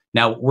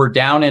 Now we're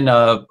down in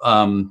a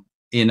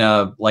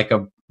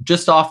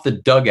just off the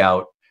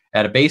dugout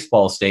at a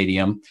baseball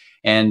stadium,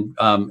 and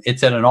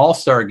it's at an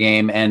all-star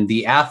game, and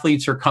the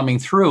athletes are coming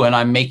through, and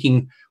I'm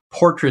making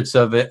portraits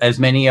of it, as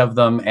many of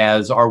them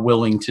as are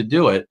willing to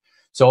do it.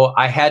 So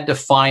I had to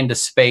find a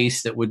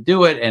space that would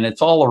do it, and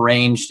it's all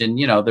arranged. And,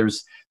 you know,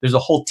 there's a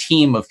whole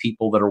team of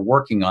people that are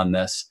working on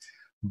this,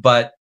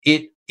 but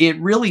it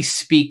really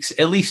speaks,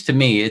 at least to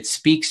me, it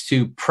speaks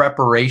to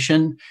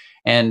preparation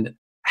and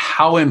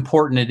how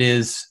important it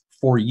is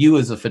for you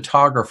as a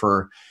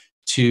photographer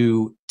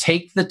to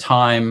take the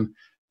time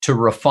to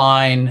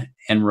refine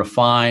and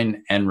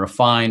refine and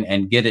refine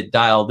and get it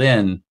dialed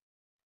in.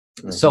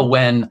 So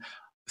when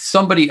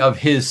somebody of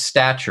his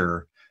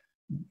stature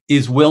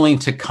is willing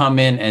to come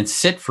in and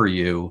sit for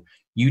you,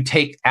 you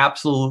take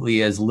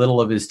absolutely as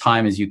little of his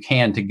time as you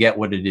can to get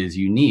what it is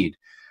you need.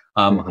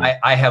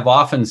 I have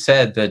often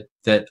said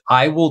that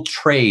I will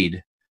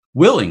trade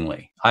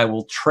willingly. I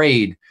will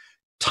trade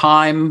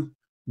time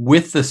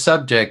with the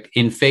subject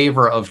in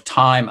favor of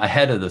time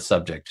ahead of the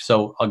subject.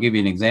 So I'll give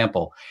you an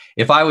example.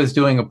 If I was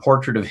doing a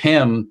portrait of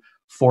him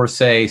for,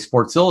 say,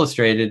 Sports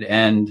Illustrated,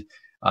 and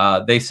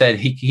they said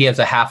he has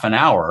a half an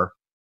hour,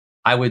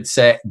 I would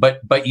say,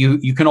 but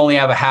you can only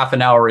have a half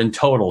an hour in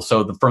total.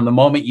 So from the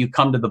moment you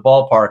come to the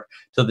ballpark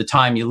to the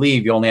time you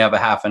leave, you only have a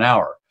half an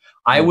hour.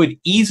 I would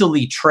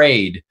easily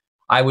trade.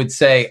 I would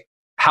say,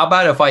 how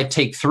about if I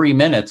take 3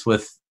 minutes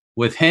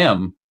with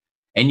him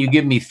and you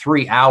give me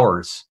 3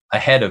 hours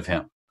ahead of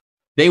him?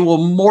 They will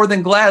more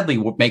than gladly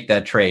make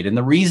that trade. And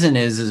the reason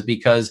is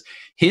because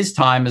his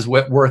time is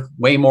worth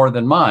way more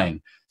than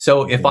mine.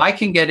 So if I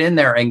can get in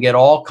there and get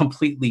all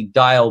completely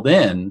dialed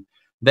in,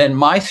 then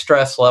my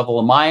stress level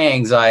and my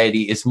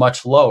anxiety is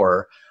much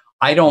lower.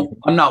 I'm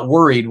not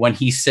worried when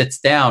he sits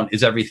down.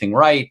 Is everything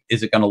right?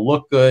 Is it going to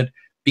look good?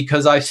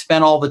 Because I've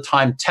spent all the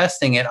time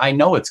testing it. I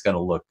know it's going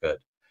to look good.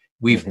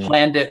 We've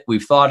planned it.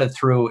 We've thought it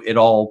through. It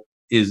all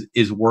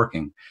is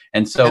working.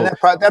 And so and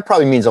that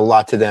probably means a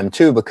lot to them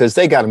too, because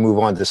they got to move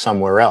on to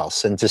somewhere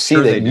else. And to see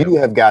Sure that you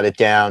have got it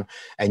down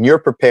and you're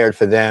prepared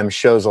for them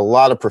shows a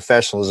lot of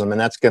professionalism.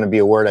 And that's going to be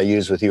a word I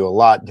use with you a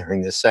lot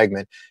during this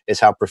segment, is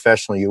how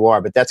professional you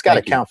are. But that's got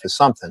to count for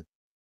something.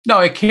 No,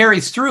 it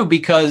carries through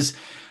because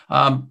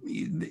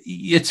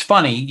it's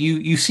funny.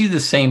 You see the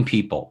same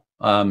people,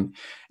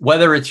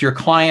 whether it's your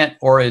client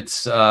or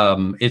it's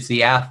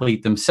the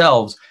athlete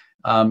themselves.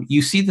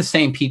 You see the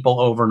same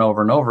people over and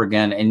over and over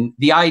again. And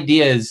the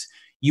idea is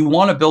you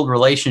want to build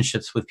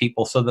relationships with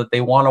people so that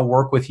they want to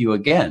work with you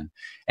again.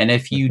 And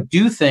if you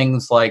do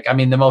things like, I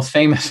mean, the most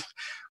famous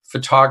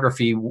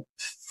photography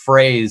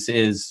phrase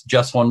is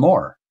just one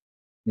more.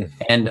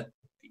 And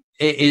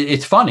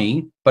it's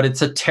funny, but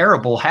it's a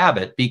terrible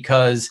habit,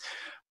 because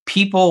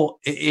people,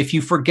 if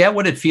you forget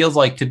what it feels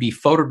like to be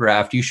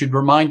photographed, you should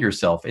remind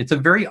yourself it's a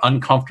very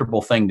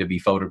uncomfortable thing to be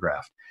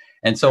photographed.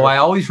 And so I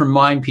always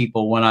remind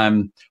people when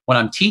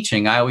I'm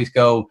teaching, I always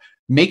go,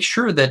 make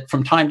sure that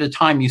from time to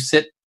time you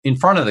sit in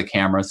front of the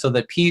camera so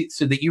that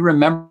you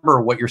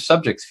remember what your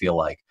subjects feel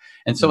like.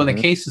 And so in the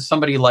case of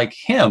somebody like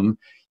him,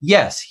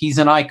 yes, he's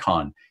an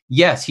icon.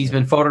 Yes, he's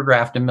been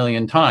photographed a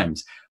million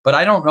times, but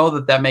I don't know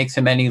that that makes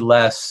him any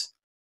less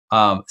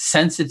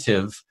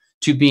sensitive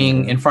to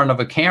being in front of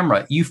a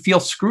camera. You feel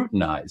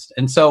scrutinized.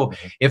 And so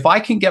if I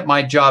can get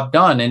my job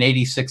done in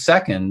 86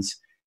 seconds,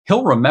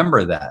 he'll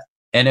remember that.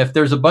 And if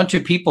there's a bunch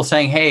of people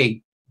saying,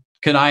 hey,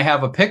 can I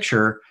have a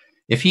picture?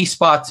 If he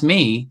spots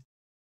me,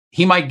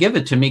 he might give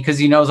it to me because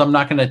he knows I'm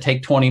not going to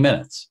take 20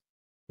 minutes.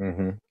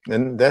 And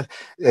that,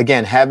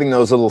 again, having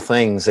those little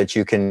things that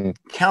you can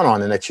count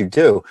on and that you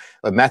do.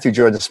 Matthew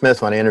Jordan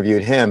Smith, when I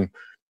interviewed him,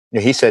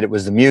 he said it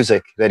was the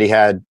music that he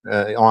had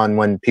on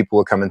when people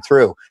were coming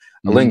through.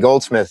 Lynn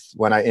Goldsmith,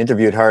 when I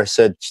interviewed her,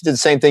 said she did the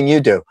same thing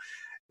you do.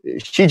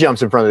 She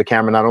jumps in front of the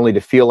camera not only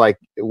to feel like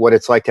what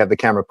it's like to have the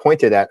camera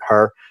pointed at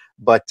her,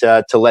 but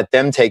to let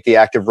them take the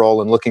active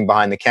role in looking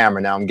behind the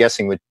camera. Now, I'm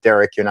guessing with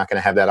Derek, you're not going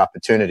to have that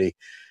opportunity.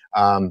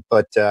 Talk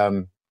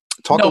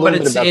a little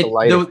bit about the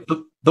lighting.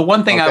 The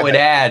one thing I would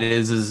add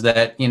is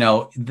that,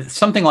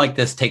 something like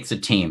this takes a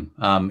team.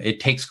 It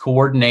takes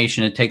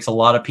coordination. It takes a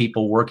lot of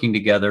people working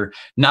together,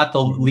 not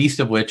the least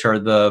of which are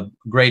the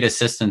great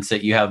assistants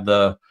that you have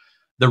the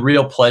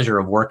real pleasure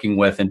of working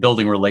with and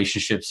building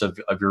relationships of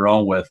your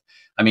own with.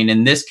 I mean,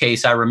 in this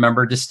case, I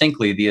remember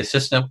distinctly the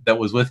assistant that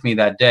was with me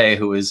that day,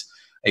 who is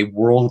a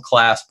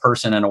world-class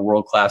person and a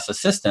world-class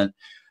assistant.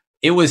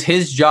 It was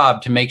his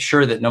job to make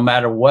sure that no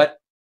matter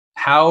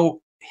how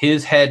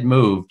his head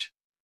moved,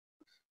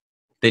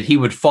 that he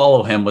would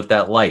follow him with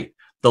that light.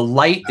 The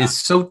light is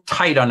so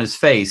tight on his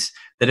face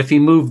that if he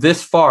moved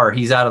this far,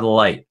 he's out of the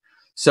light.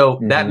 So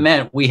that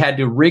meant we had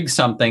to rig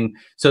something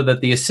so that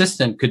the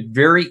assistant could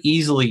very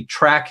easily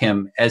track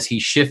him as he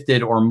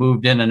shifted or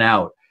moved in and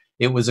out.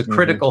 It was a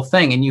critical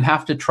thing. And you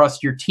have to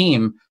trust your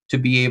team to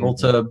be able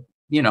to,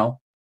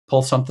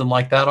 pull something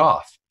like that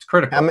off. It's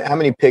critical. How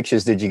many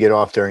pictures did you get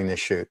off during this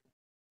shoot?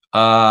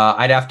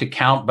 I'd have to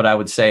count, but I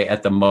would say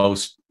at the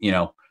most,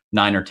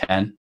 9 or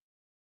 10.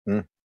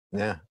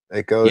 Yeah,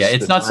 it goes. Yeah,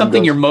 it's not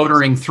something you're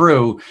motoring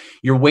through.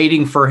 You're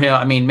waiting for him.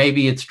 I mean,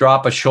 maybe it's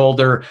drop a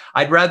shoulder.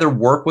 I'd rather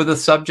work with a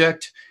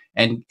subject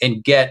and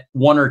get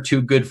 1 or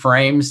 2 good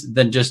frames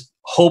than just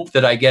hope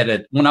that I get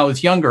it. When I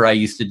was younger, I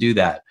used to do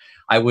that.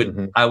 I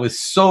was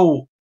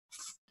so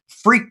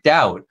freaked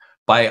out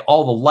by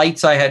all the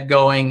lights I had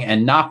going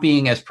and not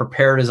being as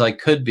prepared as I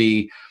could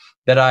be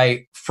that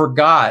I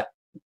forgot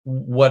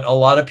what a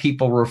lot of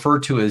people refer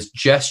to as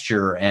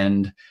gesture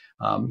and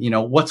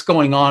what's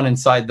going on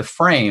inside the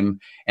frame.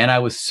 And I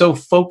was so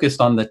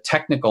focused on the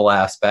technical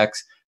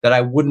aspects that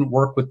I wouldn't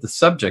work with the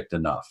subject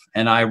enough.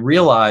 And I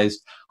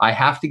realized I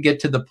have to get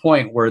to the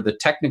point where the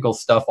technical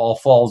stuff all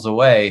falls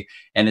away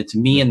and it's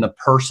me and the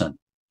person.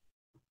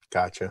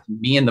 Gotcha.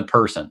 Me and the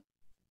person.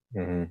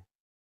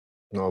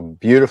 Well,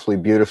 beautifully,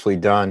 beautifully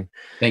done.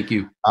 Thank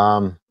you.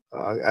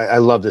 I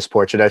love this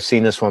portrait. I've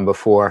seen this one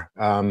before.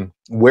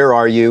 Where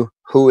are you?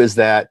 Who is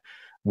that?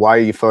 Why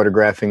are you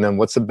photographing them?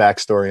 What's the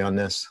backstory on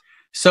this?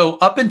 So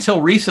up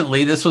until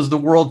recently, this was the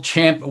world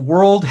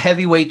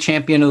heavyweight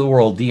champion of the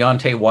world,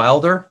 Deontay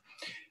Wilder.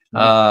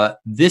 I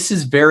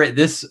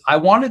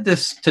wanted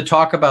to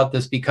talk about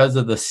this because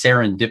of the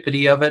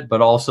serendipity of it,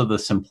 but also the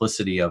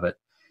simplicity of it.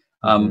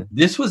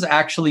 This was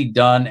actually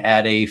done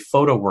at a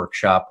photo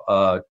workshop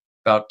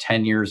about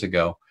 10 years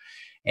ago.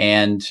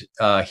 And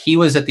he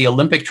was at the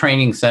Olympic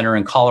Training Center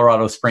in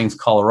Colorado Springs,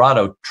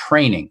 Colorado,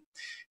 training.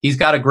 He's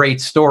got a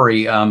great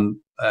story.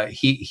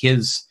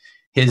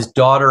 His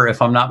daughter,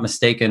 if I'm not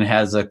mistaken,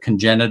 has a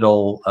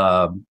congenital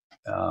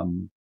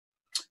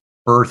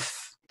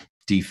birth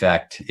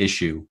defect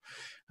issue.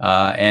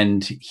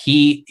 And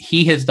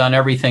he has done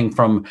everything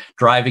from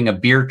driving a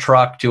beer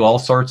truck to all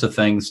sorts of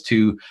things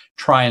to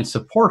try and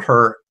support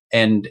her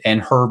and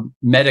her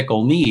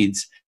medical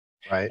needs.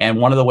 Right. And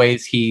one of the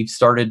ways he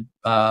started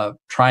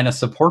trying to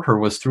support her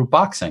was through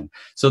boxing.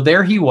 So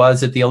there he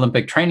was at the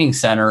Olympic Training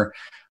Center,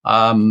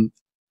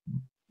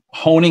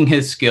 honing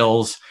his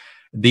skills,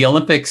 The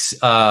Olympics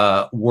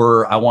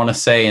were, I want to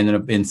say,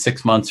 in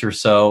 6 months or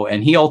so,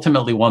 and he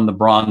ultimately won the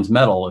bronze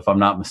medal, if I'm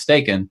not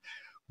mistaken.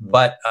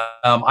 But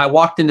I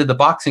walked into the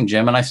boxing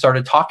gym and I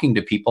started talking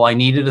to people. I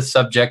needed a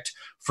subject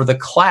for the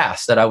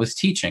class that I was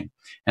teaching.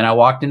 And I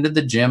walked into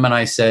the gym and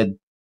I said,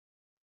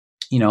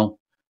 you know,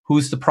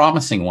 who's the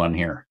promising one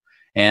here?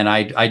 And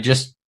I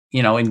just,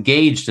 you know,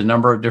 engaged a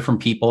number of different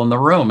people in the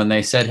room, and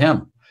they said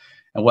him.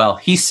 And well,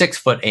 he's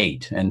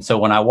 6'8". And so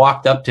when I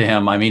walked up to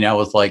him, I mean, I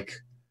was like,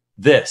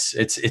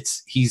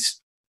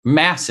 he's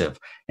massive,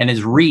 and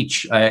his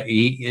reach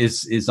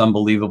is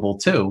unbelievable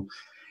too.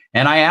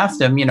 And I asked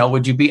him, you know,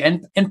 would you be,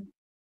 and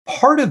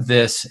part of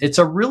this, it's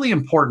a really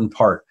important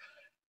part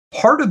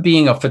of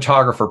being a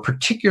photographer,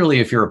 particularly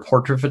if you're a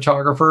portrait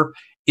photographer,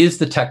 is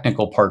the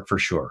technical part for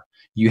sure.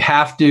 You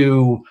have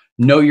to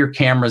know your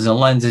cameras and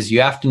lenses. You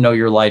have to know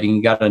your lighting.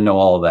 You got to know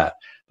all of that.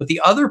 But the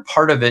other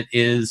part of it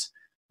is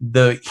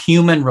the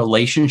human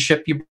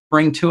relationship you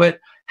bring to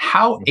it.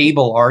 How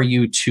able are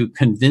you to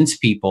convince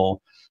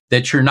people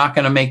that you're not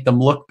going to make them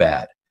look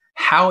bad?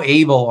 How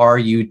able are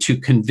you to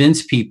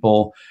convince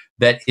people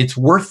that it's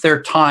worth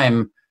their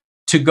time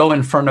to go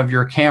in front of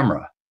your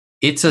camera?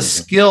 It's a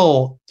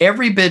skill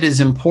every bit as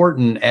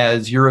important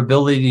as your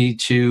ability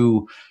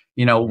to,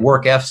 you know,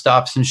 work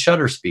f-stops and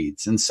shutter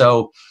speeds. And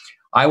so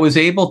I was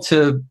able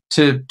to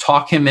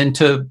talk him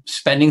into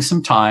spending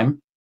some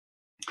time.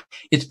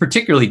 It's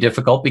particularly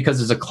difficult because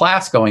there's a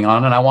class going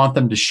on and I want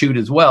them to shoot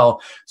as well.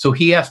 So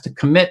he has to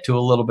commit to a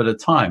little bit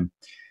of time.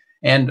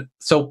 And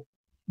so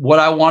what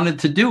I wanted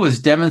to do is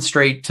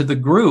demonstrate to the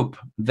group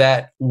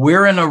that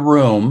we're in a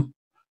room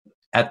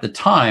at the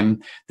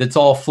time that's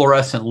all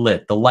fluorescent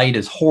lit. The light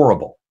is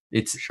horrible.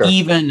 It's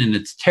even and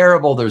it's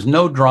terrible. There's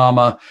no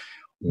drama.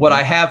 What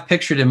I have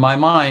pictured in my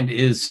mind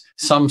is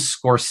some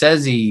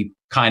Scorsese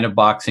kind of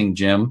boxing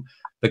gym,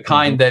 the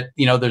kind that,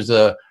 you know, there's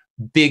a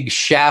big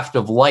shaft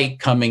of light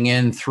coming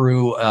in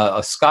through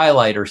a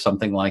skylight or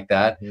something like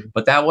that.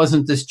 But that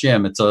wasn't this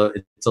gym.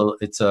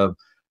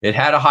 It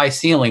had a high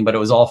ceiling, but it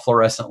was all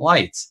fluorescent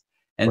lights.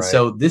 And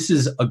so this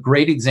is a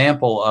great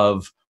example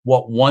of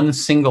what one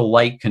single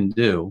light can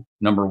do,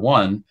 number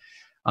one.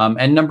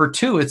 And number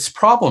two, it's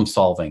problem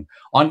solving.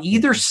 On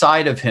either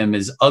side of him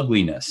is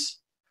ugliness.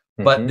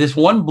 But this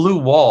one blue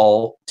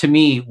wall, to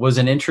me, was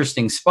an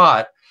interesting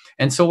spot.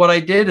 And so what I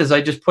did is I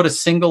just put a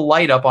single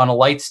light up on a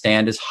light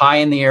stand as high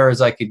in the air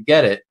as I could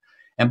get it.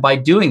 And by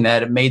doing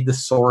that, it made the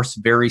source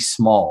very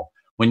small.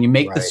 When you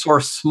make the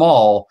source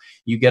small,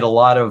 you get a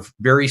lot of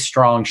very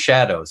strong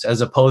shadows, as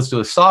opposed to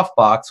a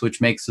softbox,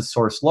 which makes the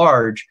source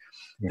large.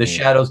 The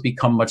shadows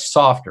become much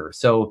softer.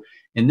 So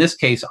in this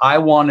case, I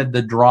wanted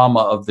the drama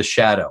of the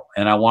shadow,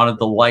 and I wanted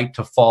the light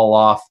to fall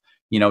off,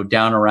 you know,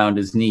 down around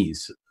his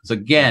knees. So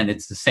again,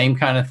 it's the same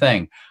kind of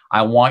thing.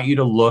 I want you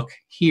to look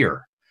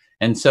here.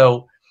 And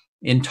so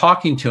in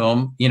talking to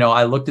him, you know,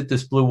 I looked at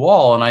this blue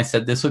wall and I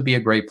said, this would be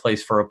a great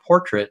place for a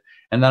portrait.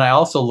 And then I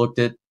also looked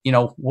at, you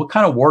know, what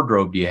kind of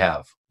wardrobe do you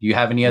have? Do you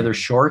have any other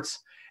shorts?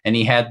 And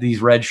he had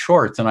these red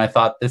shorts. And I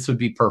thought this would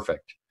be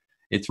perfect.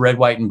 It's red,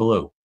 white, and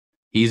blue.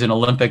 He's an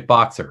Olympic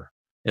boxer.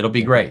 It'll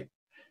be great.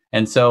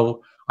 And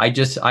so I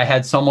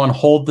had someone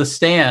hold the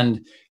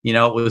stand, you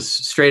know, it was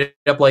straight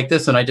up like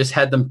this. And I just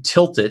had them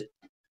tilt it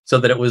so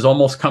that it was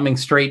almost coming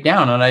straight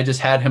down. And I just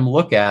had him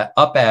look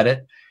up at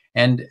it.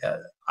 And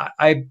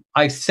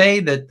I say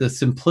that the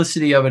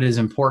simplicity of it is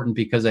important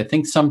because I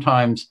think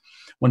sometimes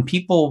when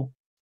people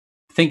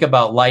think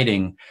about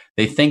lighting,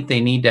 they think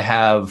they need to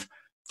have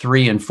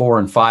 3 and 4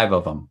 and 5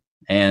 of them.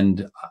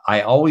 And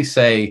I always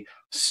say,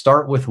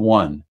 start with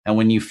one. And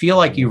when you feel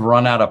like you've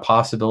run out of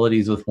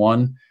possibilities with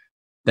one,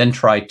 then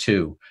try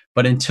 2.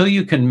 But until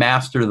you can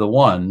master the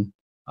one,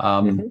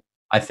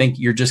 I think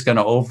you're just going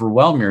to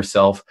overwhelm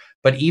yourself.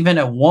 But even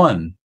at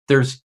 1,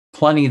 there's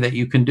plenty that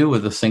you can do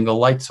with a single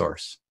light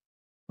source.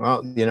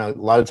 Well, you know, a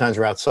lot of times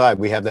we're outside,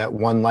 we have that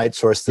one light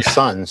source, the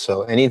sun.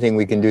 So anything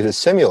we can do to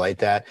simulate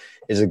that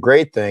is a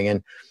great thing.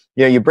 And,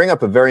 you know, you bring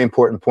up a very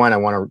important point I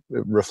want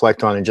to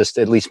reflect on and just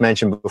at least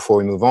mention before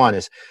we move on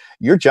is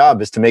your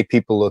job is to make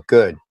people look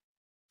good.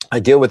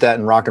 I deal with that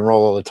in rock and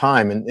roll all the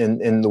time. And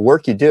in the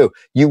work you do,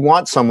 you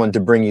want someone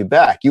to bring you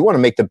back. You want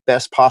to make the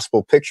best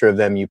possible picture of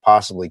them you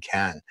possibly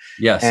can.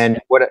 Yes. And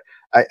what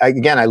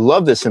I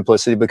love this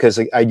simplicity because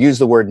I use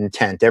the word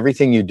intent.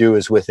 Everything you do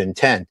is with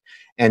intent.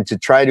 And to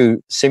try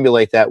to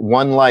simulate that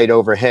one light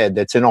overhead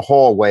that's in a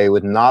hallway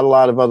with not a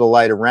lot of other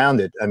light around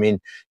it. I mean,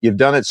 you've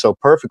done it so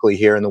perfectly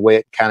here in the way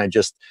it kind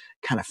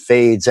of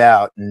fades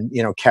out and,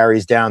 you know,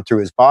 carries down through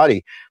his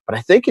body. But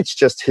I think it's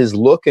just his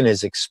look and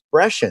his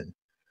expression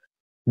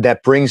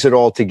that brings it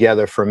all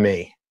together for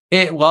me.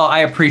 Well, I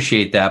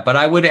appreciate that. But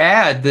I would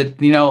add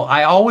that, you know,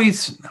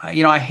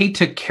 I hate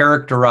to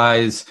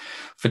characterize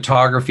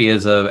photography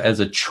as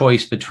a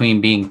choice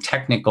between being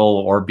technical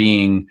or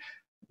being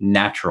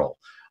natural.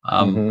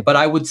 But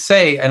I would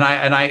say, and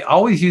I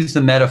always use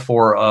the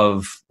metaphor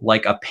of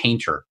like a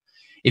painter.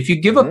 If you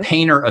give a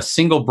painter a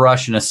single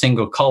brush and a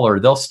single color,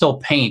 they'll still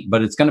paint,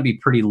 but it's going to be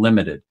pretty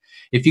limited.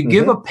 If you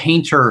give a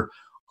painter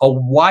a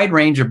wide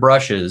range of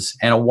brushes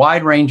and a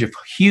wide range of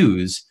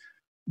hues,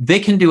 they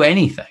can do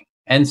anything.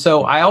 And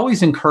so I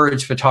always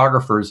encourage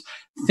photographers,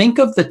 think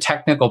of the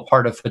technical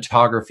part of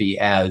photography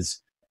as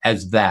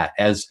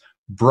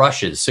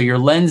brushes. So your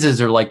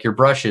lenses are like your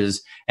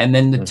brushes, and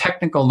then the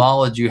technical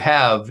knowledge you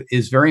have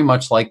is very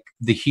much like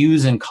the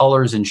hues and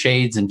colors and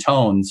shades and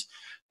tones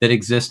that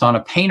exist on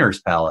a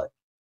painter's palette.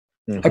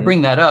 I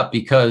bring that up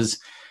because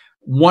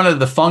one of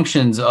the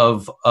functions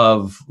of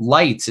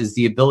lights is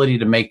the ability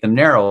to make them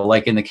narrow.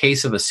 Like in the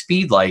case of a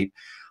speed light,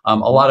 a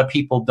lot of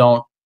people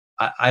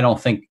I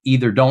don't think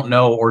either don't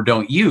know or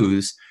don't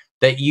use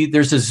that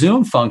there's a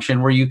zoom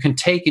function where you can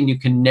take and you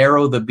can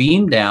narrow the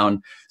beam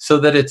down so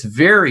that it's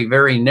very,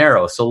 very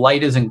narrow. So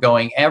light isn't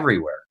going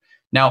everywhere.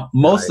 Now,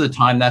 most of the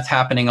time that's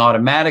happening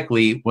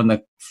automatically when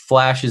the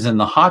flash is in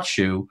the hot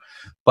shoe.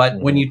 But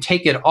when you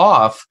take it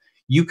off,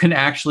 you can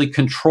actually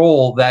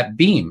control that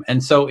beam.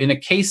 And so in a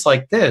case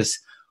like this,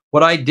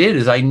 what I did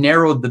is I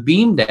narrowed the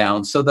beam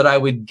down so that I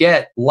would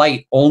get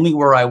light only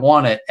where I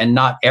want it and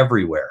not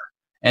everywhere.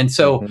 And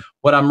so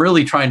what I'm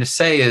really trying to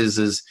say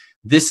is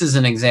this is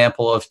an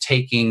example of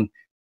taking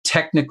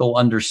technical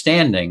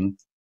understanding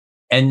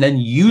and then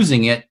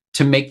using it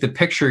to make the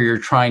picture you're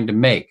trying to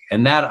make.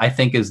 And that, I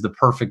think, is the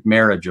perfect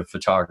marriage of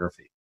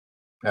photography.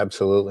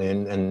 Absolutely.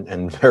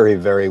 And very,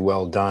 very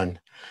well done.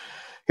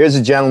 Here's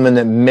a gentleman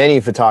that many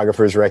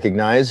photographers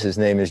recognize. His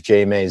name is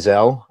Jay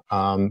Maisel.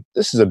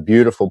 This is a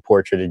beautiful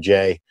portrait of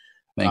Jay.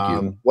 Thank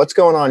you. What's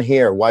going on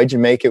here? Why'd you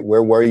make it?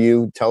 Where were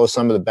you? Tell us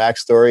some of the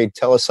backstory.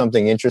 Tell us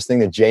something interesting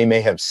that Jay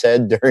may have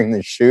said during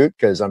the shoot,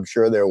 because I'm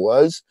sure there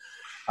was.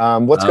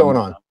 What's going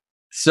on?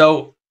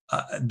 So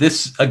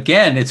this,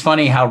 again, it's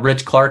funny how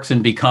Rich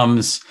Clarkson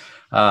runs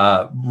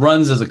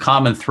as a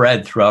common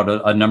thread throughout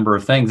a number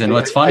of things. And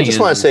what's funny I just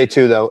want to say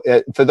too, though,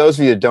 for those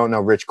of you that don't know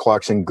Rich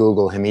Clarkson,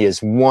 Google him. He is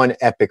one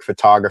epic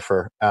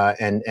photographer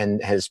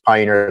and has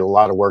pioneered a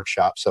lot of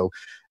workshops. So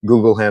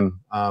Google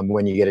him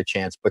when you get a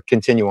chance. But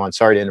continue on.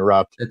 Sorry to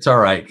interrupt. It's all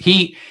right.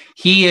 He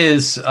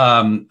has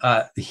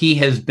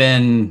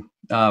been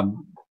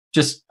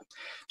just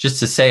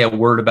to say a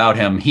word about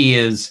him.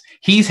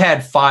 He's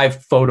had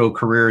 5 photo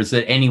careers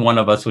that any one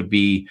of us would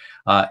be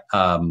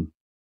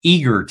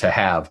eager to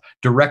have.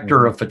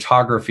 Director of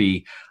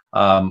photography,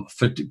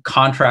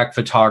 contract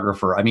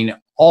photographer. I mean,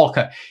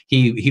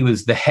 he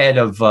was the head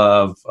of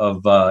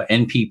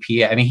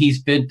NPPA. I mean,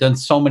 he's done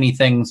so many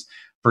things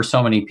for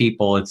so many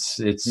people.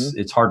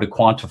 It's hard to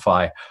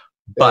quantify.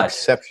 But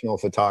exceptional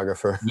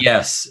photographer.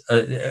 Yes,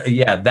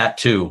 yeah, that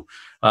too.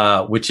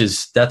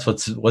 That's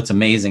what's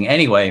amazing.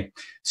 Anyway,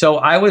 so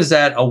I was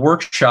at a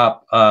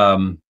workshop,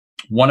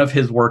 one of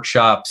his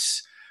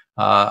workshops.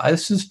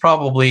 This is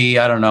probably,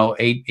 I don't know,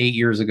 eight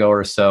years ago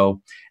or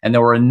so. And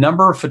there were a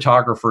number of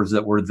photographers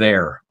that were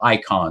there,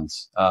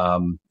 icons,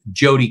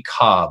 Jody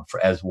Cobb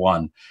as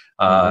one,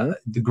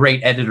 the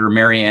great editor,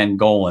 Marianne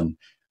Golan,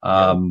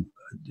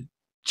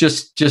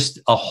 just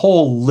a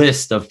whole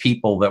list of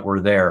people that were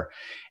there.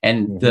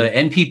 And the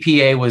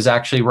NPPA was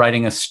actually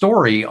writing a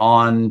story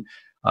on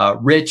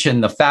Rich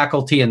and the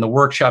faculty and the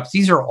workshops.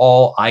 These are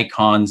all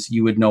icons.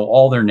 You would know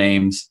all their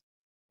names.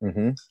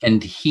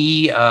 And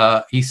he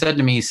said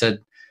to me,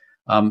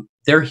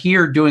 they're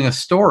here doing a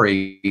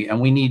story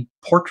and we need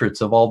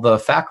portraits of all the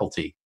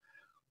faculty.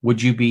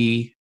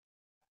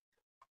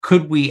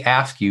 Could we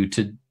ask you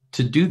to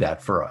do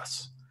that for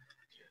us?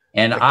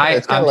 And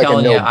I'm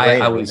telling you,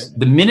 I was,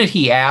 the minute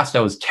he asked,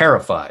 I was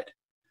terrified.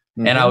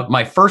 And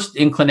my first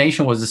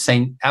inclination was to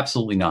say,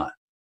 absolutely not.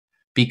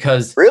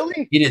 Because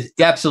really, it is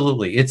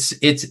absolutely,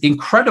 it's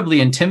incredibly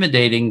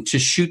intimidating to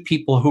shoot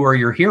people who are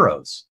your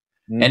heroes.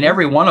 And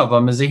every one of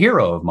them is a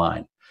hero of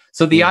mine.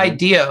 So the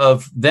idea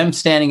of them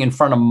standing in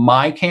front of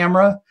my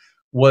camera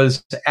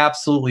was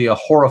absolutely a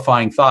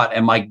horrifying thought.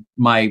 And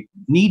my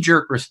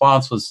knee-jerk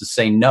response was to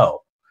say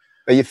no.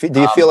 Do you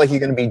feel like you're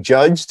going to be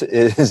judged?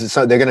 Is it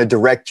so they're going to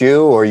direct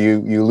you, or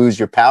you lose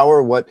your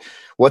power?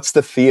 What's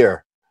the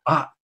fear?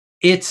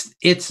 It's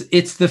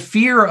the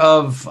fear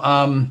of,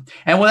 and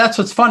well, that's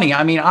what's funny.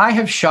 I mean, I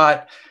have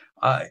shot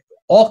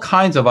all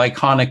kinds of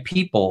iconic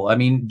people. I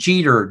mean,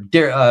 Jeter,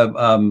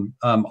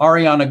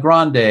 Ariana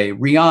Grande,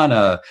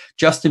 Rihanna,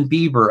 Justin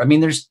Bieber. I mean,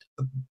 there's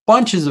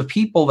bunches of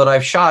people that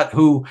I've shot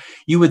who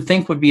you would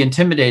think would be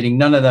intimidating.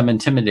 None of them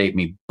intimidate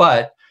me,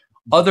 but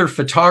other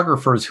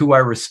photographers who I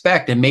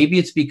respect, and maybe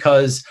it's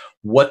because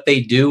what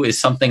they do is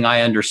something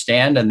I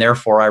understand, and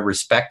therefore I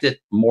respect it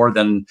more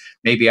than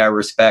maybe I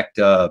respect,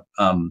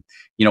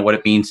 what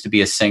it means to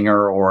be a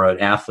singer or an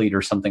athlete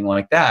or something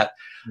like that.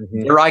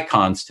 They're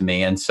icons to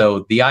me. And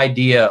so the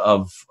idea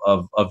of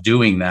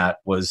doing that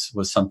was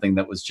something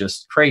that was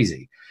just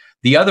crazy.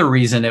 The other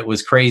reason it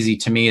was crazy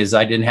to me is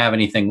I didn't have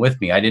anything with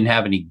me. I didn't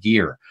have any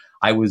gear.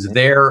 I was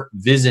there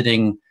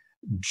visiting,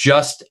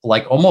 just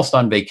like almost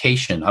on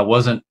vacation. I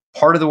wasn't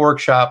part of the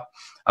workshop.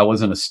 I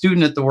wasn't a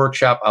student at the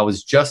workshop. I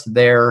was just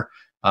there,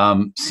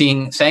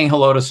 saying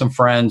hello to some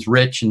friends,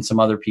 Rich and some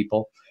other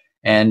people.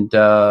 And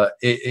to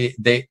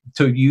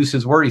use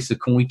his word, he said,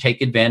 "Can we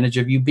take advantage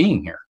of you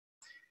being here?"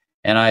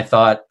 And I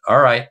thought, all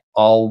right,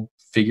 I'll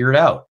figure it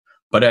out.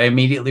 But I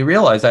immediately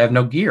realized I have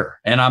no gear,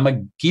 and I'm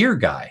a gear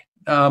guy.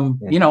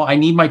 you know, I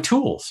need my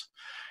tools.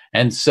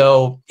 And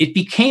so it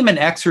became an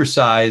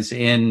exercise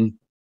in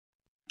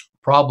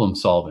problem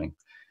solving.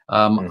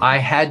 I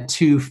had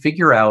to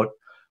figure out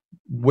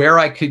where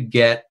I could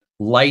get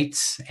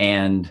lights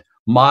and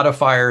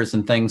modifiers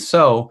and things.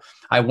 So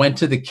I went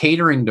to the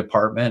catering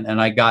department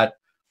and I got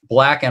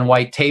black and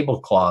white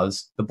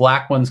tablecloths. The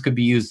black ones could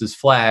be used as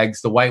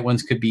flags. The white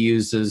ones could be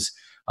used as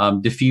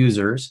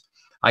diffusers.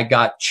 I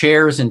got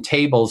chairs and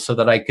tables so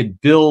that I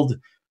could build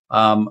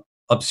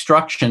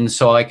obstructions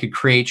so I could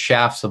create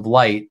shafts of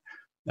light.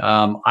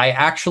 I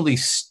actually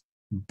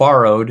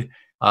borrowed,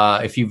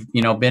 if you've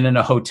been in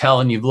a hotel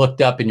and you've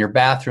looked up in your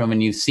bathroom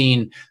and you've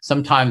seen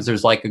sometimes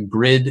there's like a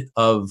grid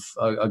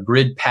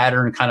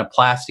pattern kind of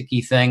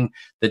plasticky thing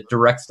that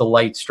directs the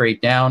light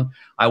straight down.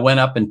 I went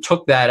up and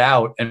took that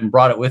out and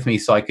brought it with me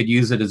so I could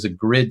use it as a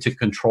grid to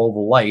control the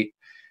light.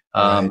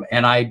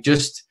 And I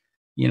just,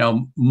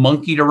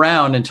 monkeyed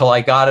around until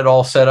I got it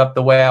all set up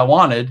the way I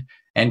wanted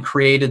and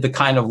created the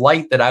kind of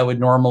light that I would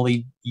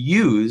normally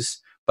use.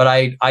 But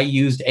I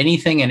used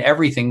anything and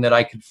everything that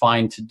I could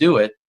find to do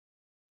it.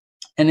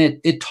 And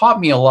it taught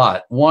me a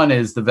lot. One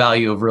is the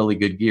value of really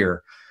good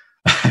gear.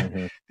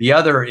 The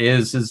other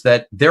is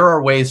that there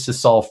are ways to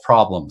solve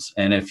problems.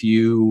 And if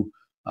you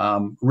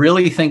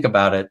really think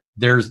about it,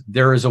 there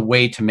is a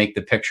way to make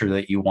the picture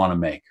that you want to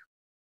make.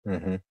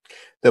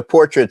 The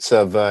portraits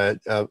of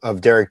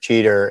Derek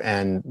Jeter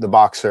and the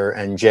boxer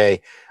and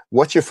Jay,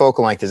 what's your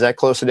focal length? Is that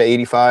closer to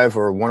 85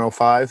 or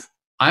 105?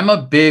 I'm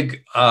a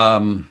big,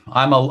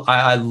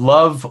 I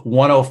love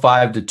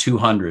 105 to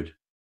 200.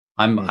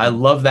 I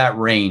love that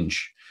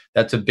range.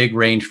 That's a big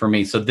range for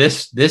me. So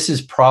this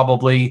is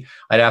probably,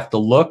 I'd have to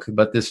look,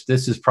 but this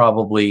is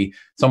probably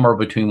somewhere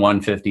between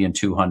 150 and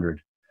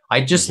 200. I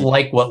just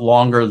like what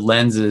longer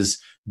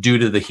lenses do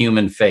to the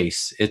human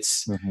face.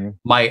 It's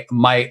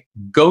my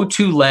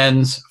go-to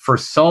lens for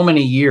so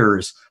many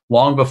years,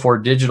 long before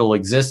digital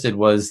existed,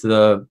 was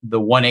the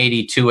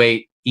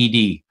 180-2.8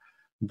 ED.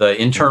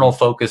 The internal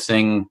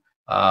focusing,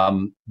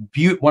 one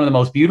of the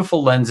most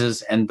beautiful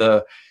lenses, and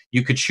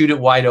you could shoot it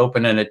wide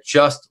open and it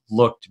just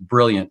looked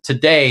brilliant.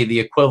 Today, the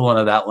equivalent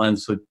of that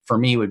lens for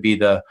me would be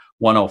the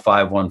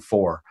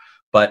 105-1.4.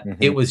 But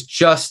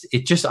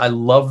I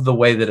love the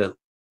way that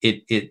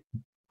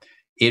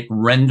it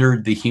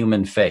rendered the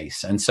human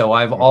face. And so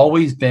I've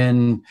always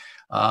been,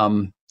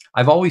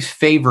 I've always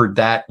favored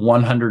that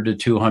 100 to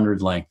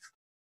 200 length.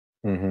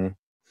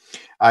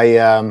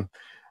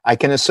 I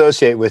can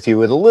associate with you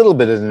with a little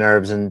bit of the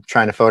nerves in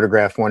trying to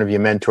photograph one of your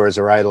mentors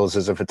or idols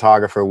as a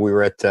photographer. We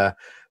were at the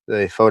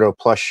Photo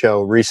Plus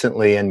show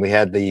recently, and we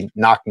had the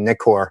Nikon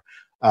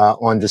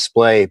on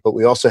display, but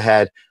we also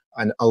had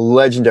a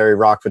legendary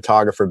rock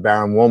photographer,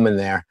 Baron Woolman,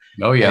 there.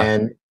 Oh, yeah.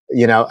 And,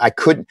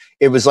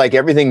 it was like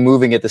everything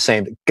moving at the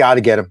same, got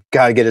to get him,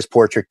 got to get his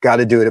portrait, got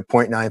to do it at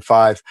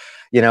 0.95,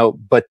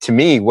 but to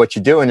me, what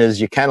you're doing is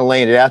you're kind of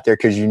laying it out there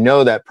because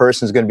that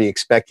person's going to be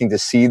expecting to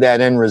see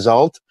that end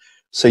result.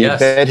 So you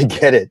better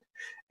get it,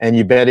 and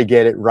you better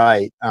get it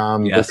right,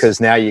 because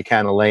now you're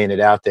kind of laying it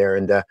out there.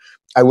 And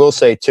I will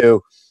say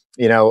too,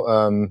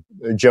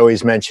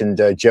 Joey's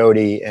mentioned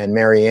Jody and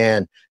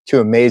Marianne, two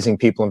amazing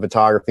people in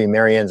photography.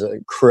 Marianne's an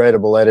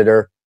incredible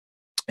editor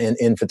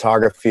in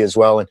photography as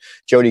well, and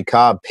Jody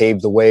Cobb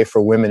paved the way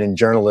for women in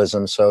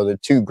journalism. So the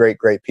two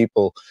great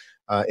people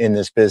in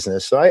this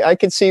business. So I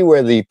could see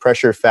where the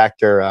pressure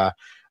factor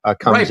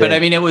comes right, but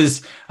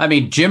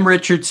in. Jim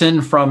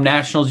Richardson from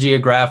National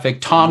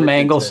Geographic, Tom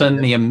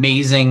Mangelson, the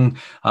amazing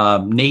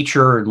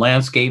nature and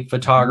landscape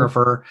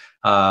photographer,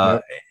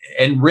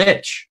 and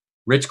Rich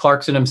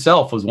Clarkson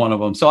himself was one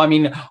of them. So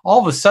all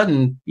of a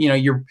sudden,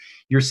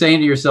 you're saying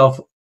to yourself,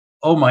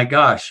 "Oh my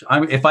gosh,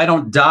 if I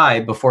don't die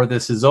before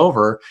this is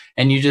over,"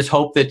 and you just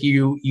hope that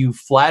you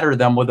flatter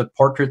them with a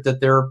portrait that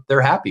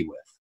they're happy with.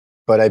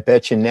 But I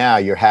bet you now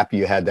you're happy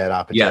you had that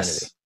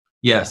opportunity.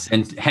 Yes,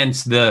 and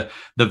hence the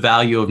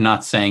value of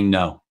not saying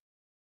no.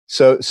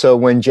 So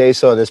when Jay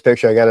saw this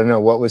picture, I got to know,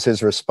 what was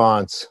his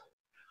response?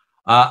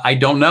 I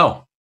don't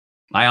know.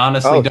 I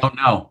honestly don't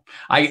know.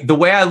 The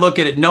way I look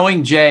at it,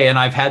 knowing Jay, and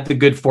I've had the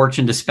good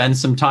fortune to spend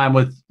some time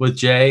with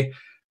Jay,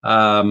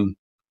 the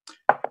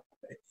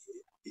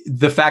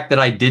fact that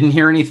I didn't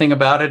hear anything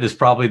about it is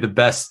probably the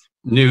best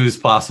news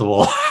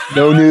possible.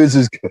 No news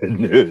is good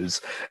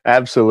news.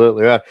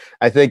 Absolutely.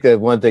 I think that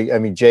one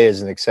thing, Jay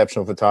is an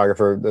exceptional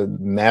photographer, the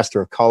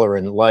master of color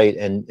and light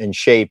and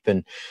shape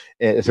and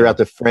throughout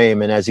the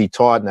frame. And as he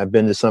taught, and I've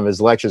been to some of his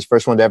lectures,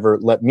 first one to ever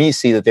let me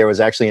see that there was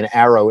actually an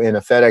arrow in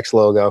a FedEx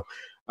logo,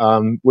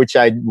 which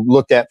I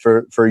looked at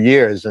for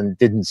years and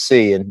didn't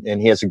see. And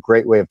he has a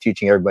great way of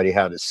teaching everybody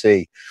how to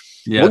see.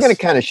 Yes. We're going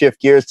to kind of shift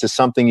gears to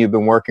something you've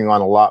been working on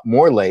a lot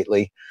more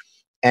lately.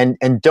 And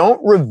don't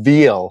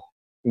reveal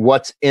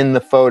what's in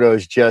the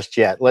photos just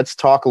yet. Let's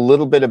talk a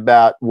little bit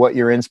about what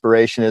your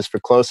inspiration is for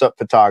close-up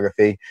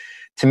photography.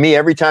 To me,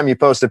 every time you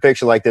post a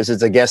picture like this,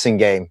 it's a guessing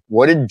game.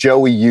 What did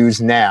Joey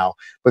use now?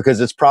 Because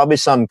it's probably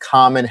some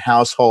common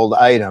household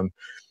item.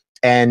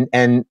 And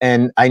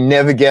I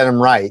never get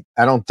them right.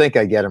 I don't think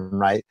I get them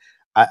right.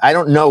 I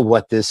don't know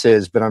what this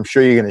is, but I'm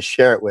sure you're going to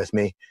share it with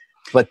me.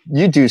 But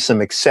you do some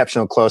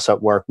exceptional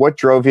close-up work. What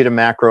drove you to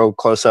macro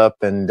close-up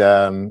and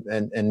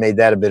made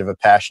that a bit of a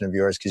passion of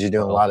yours? Because you're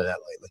doing a lot of that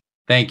lately.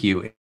 Thank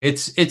you.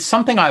 It's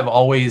something I've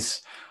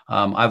always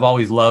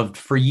loved.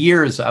 For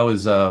years, I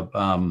was I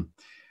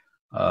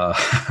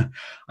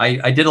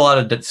did a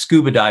lot of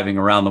scuba diving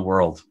around the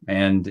world,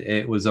 and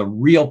it was a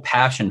real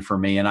passion for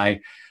me. And I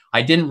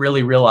didn't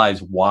really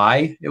realize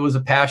why it was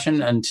a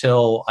passion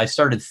until I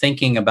started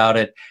thinking about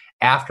it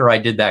after I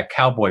did that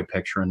cowboy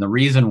picture. And the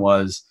reason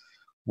was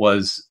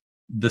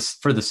this,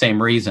 for the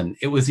same reason.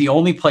 It was the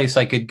only place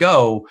I could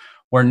go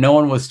where no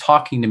one was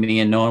talking to me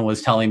and no one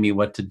was telling me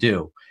what to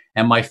do.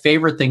 And my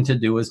favorite thing to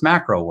do was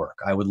macro work.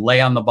 I would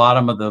lay on the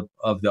bottom of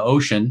the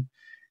ocean,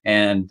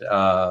 and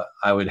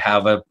I would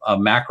have a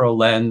macro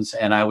lens,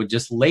 and I would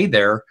just lay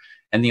there.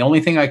 And the only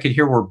thing I could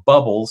hear were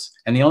bubbles.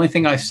 And the only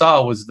thing I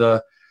saw was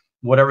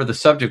whatever the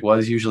subject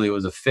was. Usually it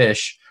was a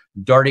fish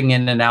darting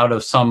in and out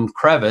of some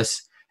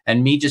crevice,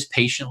 and me just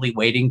patiently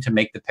waiting to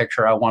make the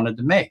picture I wanted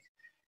to make.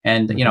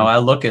 And, you know, I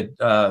look at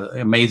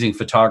amazing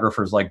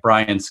photographers like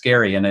Brian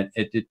Scarry, and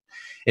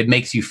it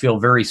makes you feel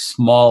very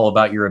small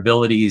about your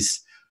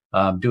abilities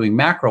doing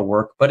macro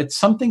work. But it's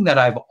something that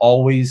I've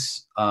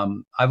always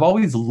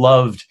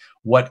loved,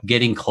 what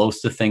getting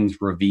close to things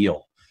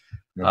reveal,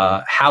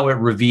 how it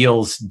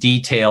reveals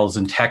details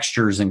and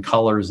textures and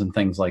colors and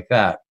things like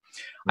that.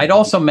 I'd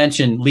also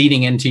mention,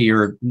 leading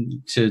into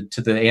to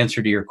the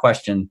answer to your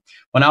question,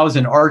 when I was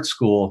in art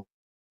school,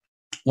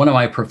 one of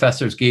my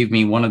professors gave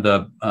me one of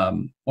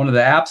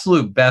the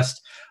absolute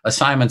best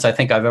assignments I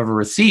think I've ever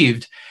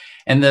received.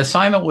 And the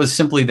assignment was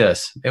simply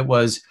this. It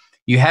was,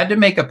 you had to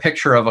make a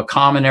picture of a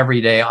common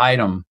everyday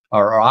item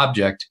or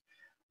object,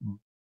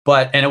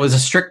 and it was a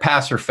strict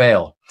pass or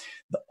fail.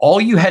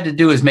 All you had to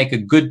do is make a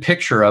good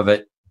picture of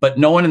it, but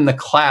no one in the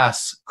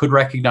class could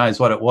recognize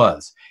what it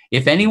was.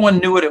 If anyone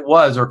knew what it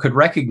was or could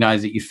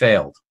recognize it, you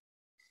failed.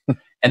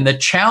 And the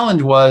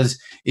challenge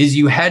is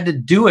you had to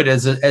do it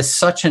as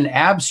such an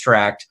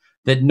abstract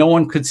that no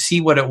one could see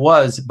what it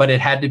was, but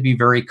it had to be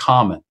very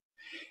common.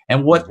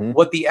 And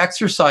what the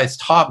exercise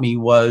taught me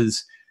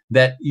was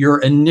that your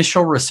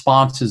initial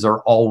responses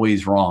are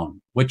always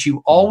wrong. What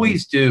you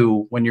always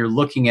do when you're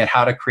looking at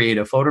how to create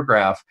a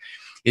photograph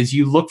is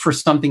you look for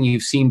something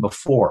you've seen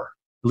before.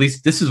 At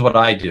least this is what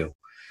I do.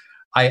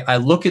 I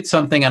look at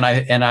something and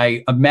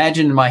I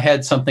imagine in my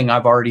head something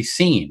I've already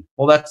seen.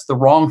 Well, that's the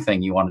wrong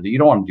thing you want to do. You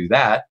don't want to do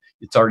that.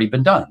 It's already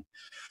been done.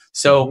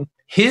 So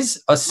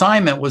his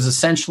assignment was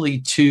essentially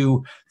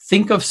to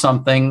think of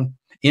something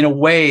in a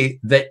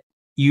way that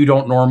you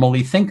don't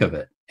normally think of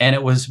it. And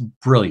it was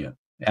brilliant.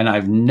 And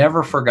I've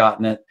never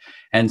forgotten it.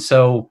 And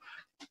so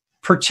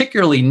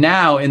particularly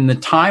now in the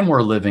time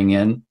we're living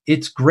in,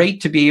 it's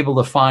great to be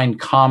able to find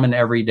common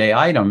everyday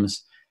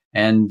items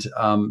and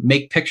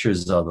make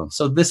pictures of them.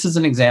 So this is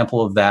an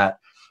example of that.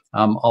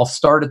 I'll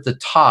start at the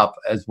top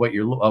as what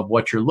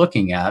you're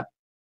looking at.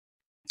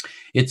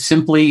 It's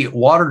simply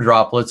water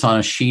droplets on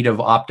a sheet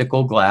of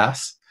optical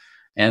glass,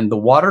 and the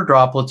water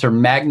droplets are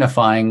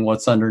magnifying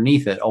what's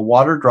underneath it. A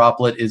water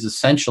droplet is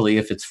essentially,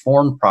 if it's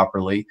formed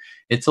properly,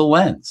 it's a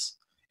lens.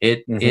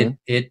 It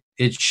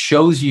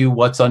shows you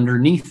what's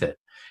underneath it.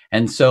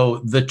 And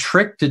so the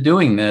trick to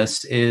doing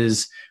this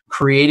is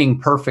creating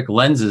perfect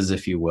lenses,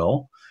 if you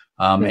will.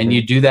 And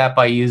you do that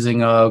by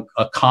using a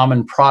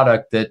common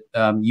product that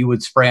you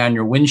would spray on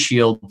your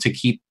windshield to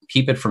keep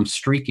it from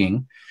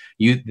streaking.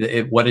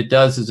 What it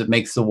does is it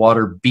makes the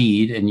water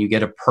bead, and you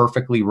get a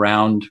perfectly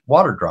round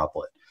water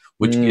droplet,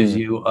 which gives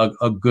you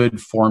a good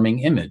forming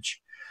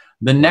image.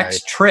 The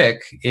next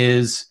trick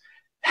is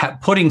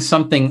putting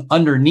something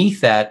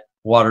underneath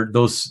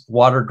those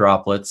water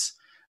droplets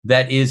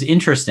that is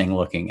interesting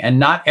looking. And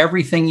not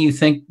everything you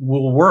think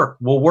will work.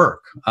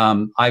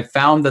 I've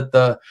found that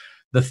the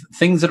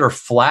things that are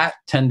flat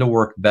tend to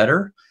work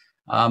better.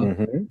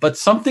 But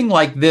something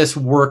like this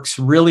works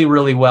really,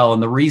 really well.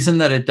 And the reason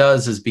that it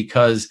does is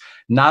because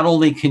not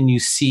only can you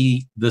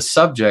see the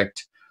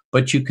subject,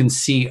 but you can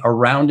see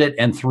around it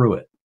and through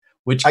it.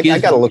 I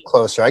got to look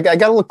closer. I got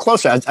to look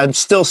closer. I'm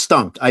still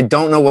stumped. I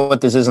don't know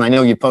what this is. And I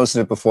know you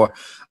posted it before.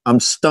 I'm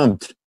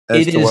stumped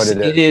as to what it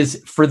is. It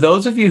is, for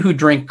those of you who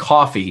drink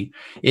coffee,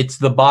 it's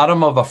the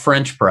bottom of a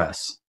French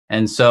press.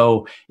 And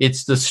so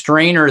it's the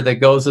strainer that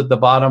goes at the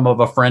bottom of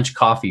a French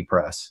coffee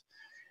press.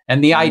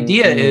 And the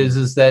idea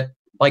is that,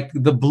 like,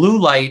 the blue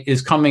light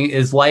is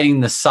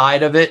lighting the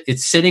side of it.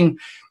 It's sitting,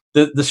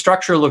 the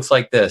structure looks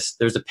like this.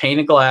 There's a pane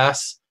of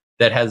glass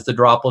that has the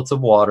droplets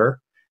of water.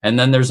 And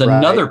then there's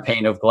another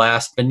pane of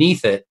glass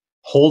beneath it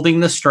holding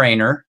the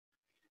strainer.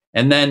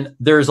 And then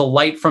there's a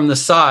light from the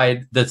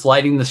side that's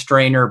lighting the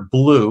strainer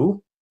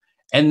blue.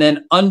 And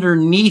then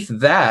underneath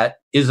that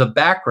is a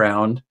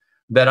background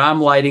that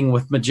I'm lighting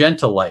with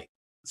magenta light.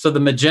 So the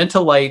magenta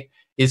light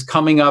is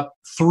coming up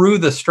through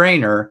the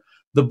strainer.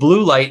 The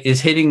blue light is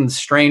hitting the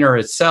strainer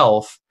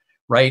itself,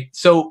 right?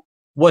 So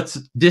what's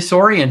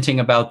disorienting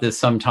about this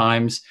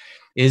sometimes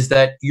is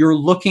that you're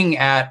looking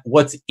at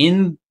what's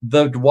in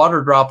the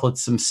water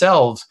droplets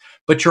themselves,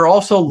 but you're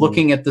also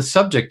looking at the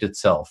subject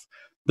itself.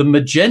 The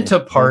magenta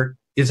part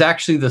is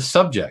actually the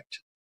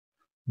subject.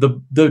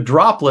 The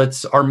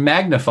droplets are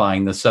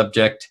magnifying the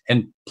subject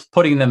and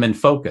putting them in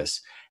focus.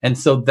 And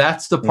so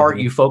that's the part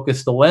you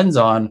focus the lens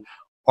on,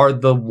 are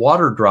the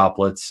water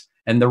droplets,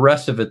 and the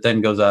rest of it then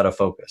goes out of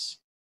focus.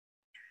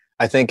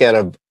 I think out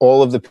of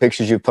all of the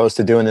pictures you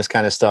posted doing this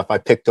kind of stuff, I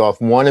picked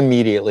off one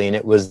immediately, and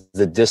it was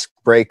the disc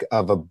brake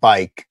of a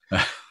bike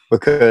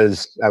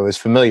because I was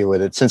familiar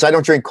with it. Since I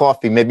don't drink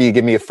coffee, maybe you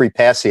give me a free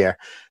pass here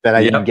that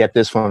I didn't get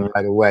this one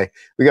right away.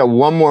 We got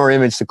one more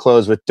image to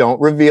close with. Don't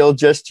reveal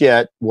just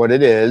yet what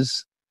it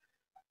is,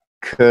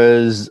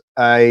 because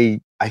I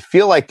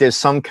feel like there's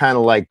some kind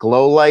of like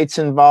glow lights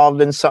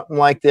involved in something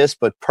like this,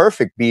 but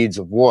perfect beads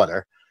of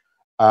water.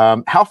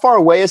 How far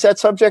away is that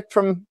subject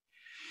from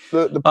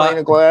the plane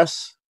of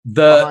glass?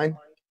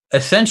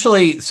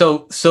 Essentially,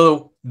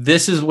 so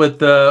this is with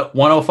the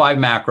 105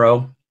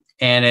 macro,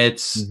 and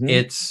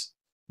it's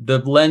the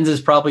lens is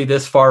probably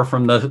this far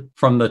from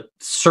the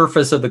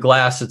surface of the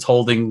glass it's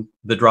holding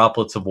the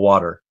droplets of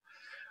water.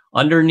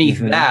 Underneath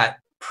that,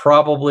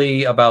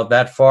 probably about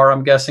that far,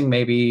 I'm guessing,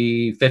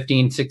 maybe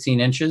 15,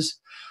 16 inches.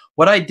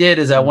 What I did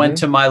is I went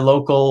to my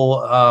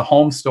local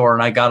home store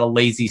and I got a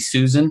Lazy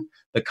Susan,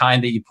 the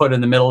kind that you put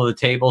in the middle of the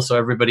table so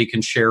everybody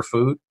can share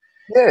food.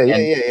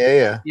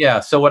 Yeah.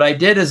 So what I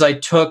did is I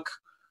took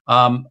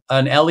an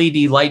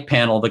LED light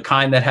panel, the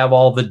kind that have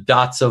all the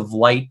dots of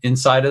light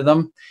inside of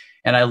them,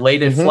 and I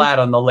laid it flat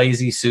on the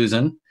Lazy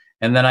Susan.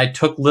 And then I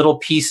took little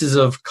pieces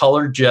of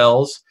colored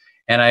gels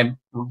and I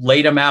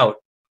laid them out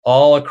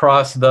all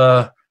across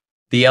the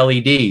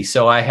LED.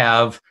 So I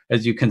have,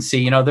 as you can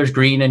see, there's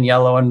green and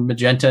yellow and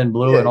magenta and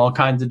blue and all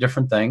kinds of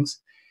different things.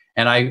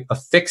 And I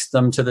affixed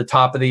them to the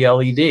top of the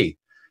LED.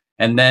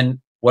 And then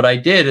what I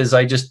did is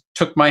I just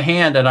took my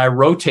hand and I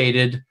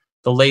rotated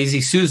the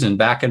Lazy Susan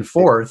back and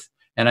forth,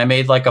 and I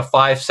made like a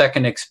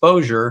 5-second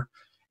exposure.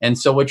 And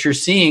so what you're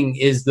seeing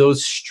is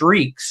those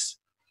streaks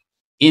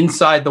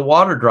inside the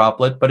water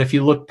droplet. But if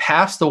you look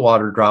past the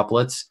water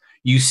droplets,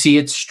 you see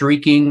it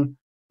streaking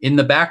in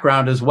the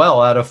background as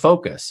well, out of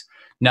focus.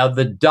 Now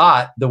the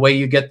dot, the way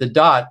you get the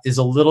dot is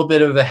a little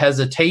bit of a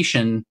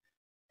hesitation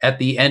at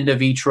the end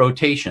of each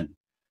rotation.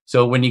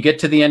 So when you get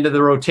to the end of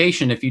the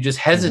rotation, if you just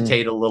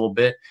hesitate a little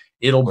bit,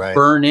 it'll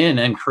burn in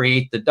and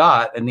create the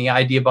dot. And the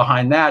idea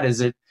behind that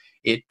is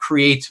it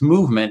creates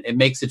movement. It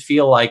makes it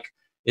feel like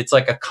it's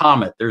like a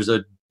comet. There's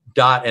a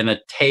dot and a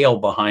tail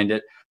behind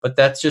it, but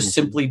that's just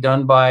simply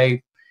done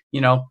by,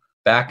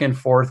 back and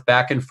forth,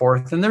 back and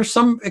forth. And there's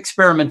some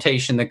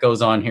experimentation that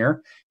goes on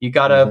here. You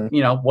gotta,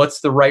 what's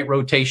the right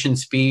rotation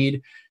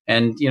speed?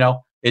 And,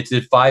 it's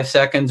at 5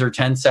 seconds or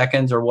 10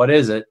 seconds or what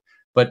is it?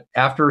 But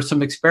after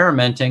some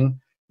experimenting,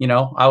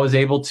 I was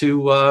able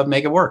to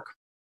make it work.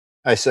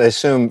 I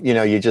assume,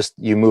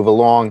 you move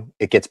along,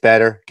 it gets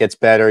better,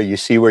 you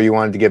see where you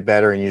wanted to get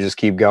better, and you just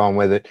keep going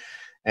with it.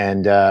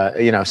 And,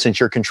 since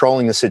you're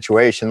controlling the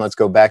situation, let's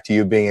go back to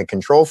you being a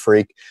control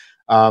freak.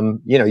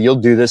 You'll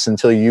do this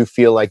until you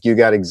feel like you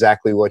got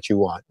exactly what you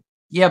want.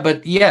 Yeah,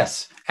 but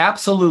yes,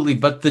 absolutely.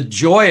 But the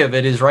joy of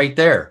it is right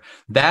there.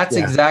 That's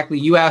exactly,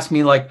 you asked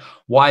me like,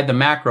 why the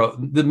macro?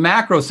 The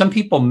macro, some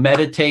people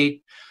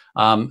meditate.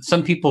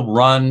 Some people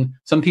run,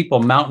 some people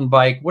mountain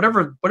bike,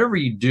 whatever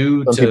you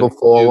do. Some people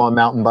fall on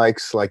mountain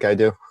bikes like I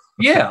do.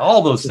 Yeah,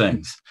 all those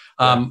things.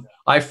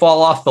 I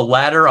fall off the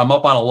ladder. I'm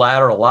up on a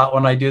ladder a lot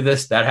when I do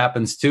this. That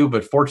happens too,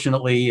 but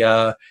fortunately,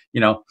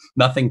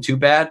 nothing too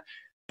bad.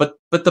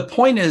 But the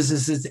point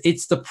is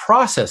it's the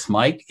process,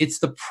 Mike. It's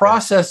the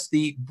process,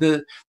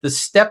 the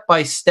step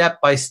by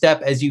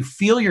step as you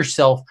feel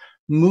yourself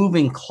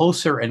moving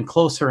closer and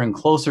closer and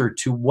closer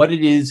to what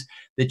it is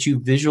that you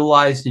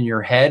visualized in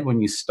your head when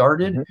you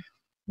started.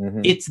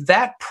 It's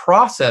that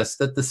process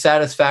that the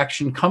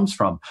satisfaction comes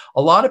from.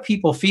 A lot of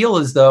people feel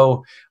as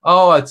though,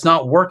 oh, it's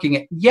not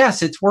working.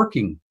 Yes, it's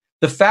working.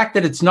 The fact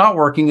that it's not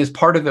working is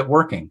part of it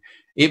working.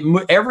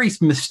 Every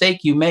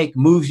mistake you make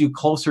moves you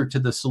closer to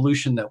the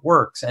solution that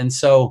works. And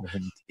so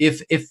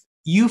if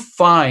you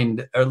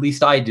find, or at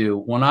least I do,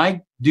 when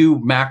I do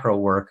macro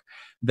work,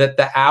 that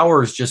the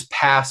hours just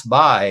pass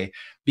by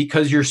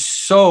because you're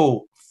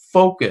so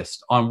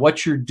focused on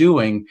what you're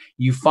doing,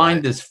 you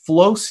find this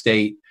flow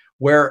state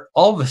where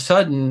all of a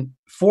sudden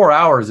 4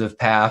 hours have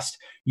passed,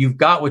 you've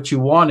got what you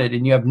wanted,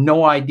 and you have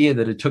no idea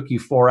that it took you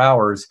 4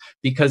 hours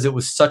because it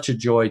was such a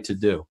joy to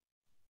do.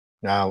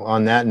 Now,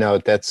 on that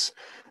note, that's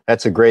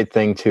a great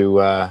thing to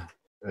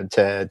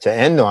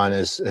end on,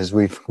 as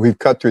we've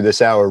cut through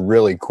this hour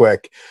really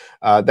quick.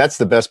 That's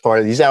the best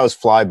part. These hours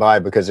fly by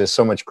because there's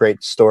so much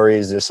great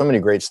stories. There's so many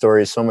great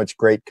stories, so much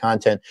great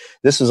content.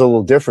 This is a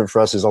little different for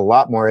us. There's a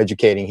lot more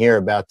educating here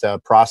about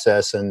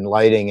process and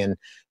lighting and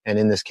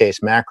in this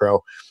case,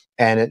 macro.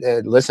 And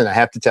listen, I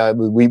have to tell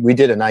you, we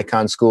did a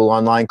Nikon School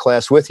online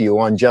class with you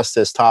on just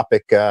this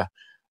topic,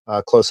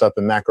 close-up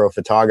and macro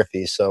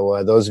photography.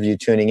 So those of you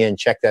tuning in,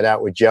 check that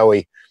out with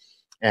Joey.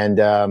 And,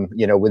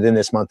 within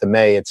this month of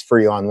May, it's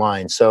free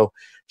online. So,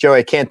 Joey,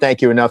 I can't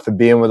thank you enough for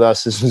being with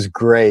us. This was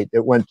great.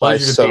 It went by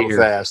so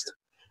fast.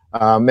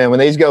 Man, when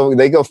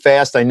they go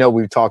fast. I know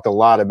we've talked a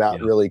lot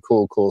about really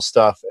cool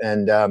stuff,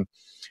 and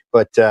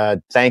but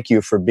thank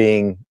you for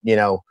being,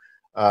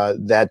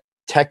 that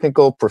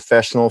technical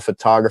professional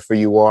photographer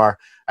you are.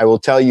 I will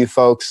tell you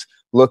folks,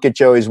 look at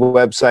Joey's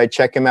website,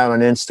 check him out on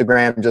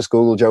Instagram, just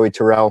Google Joey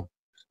Terrill.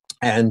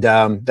 And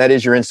that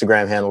is your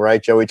Instagram handle,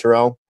 right? Joey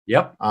Terrill?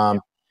 Yep.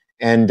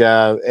 And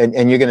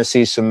you're going to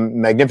see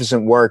some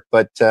magnificent work,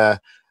 but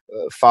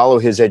follow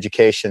his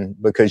education,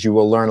 because you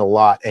will learn a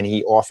lot, and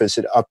he offers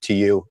it up to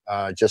you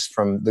just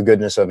from the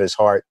goodness of his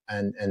heart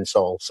and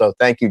soul. So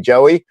thank you,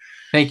 Joey.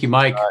 Thank you,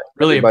 Mike.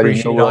 Really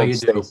appreciate all you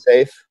do.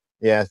 Stay safe.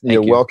 Yeah,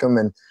 you're welcome.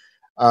 And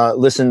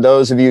listen,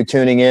 those of you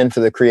tuning in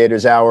for the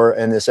Creators Hour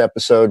and this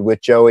episode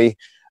with Joey,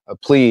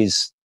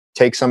 please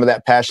take some of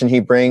that passion he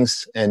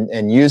brings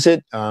and use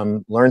it.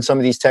 Learn some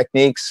of these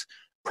techniques,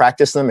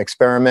 practice them,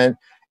 experiment,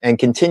 and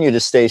continue to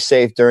stay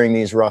safe during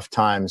these rough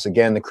times.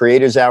 Again, the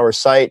Creators Hour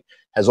site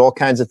has all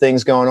kinds of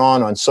things going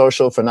on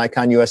social for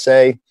Nikon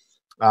USA.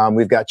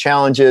 We've got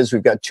challenges.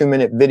 We've got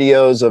 2-minute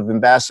videos of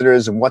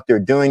ambassadors and what they're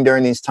doing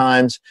during these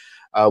times.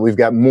 We've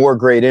got more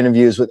great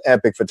interviews with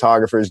epic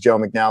photographers, Joe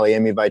McNally,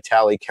 Amy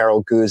Vitale,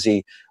 Carol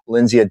Guzzi,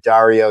 Lindsay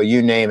Addario,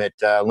 you name it,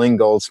 Lynn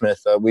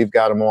Goldsmith. We've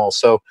got them all.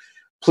 So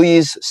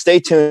please stay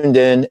tuned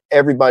in.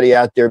 Everybody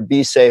out there,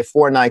 be safe.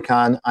 For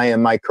Nikon, I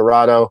am Mike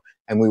Corrado,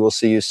 and we will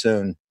see you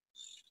soon.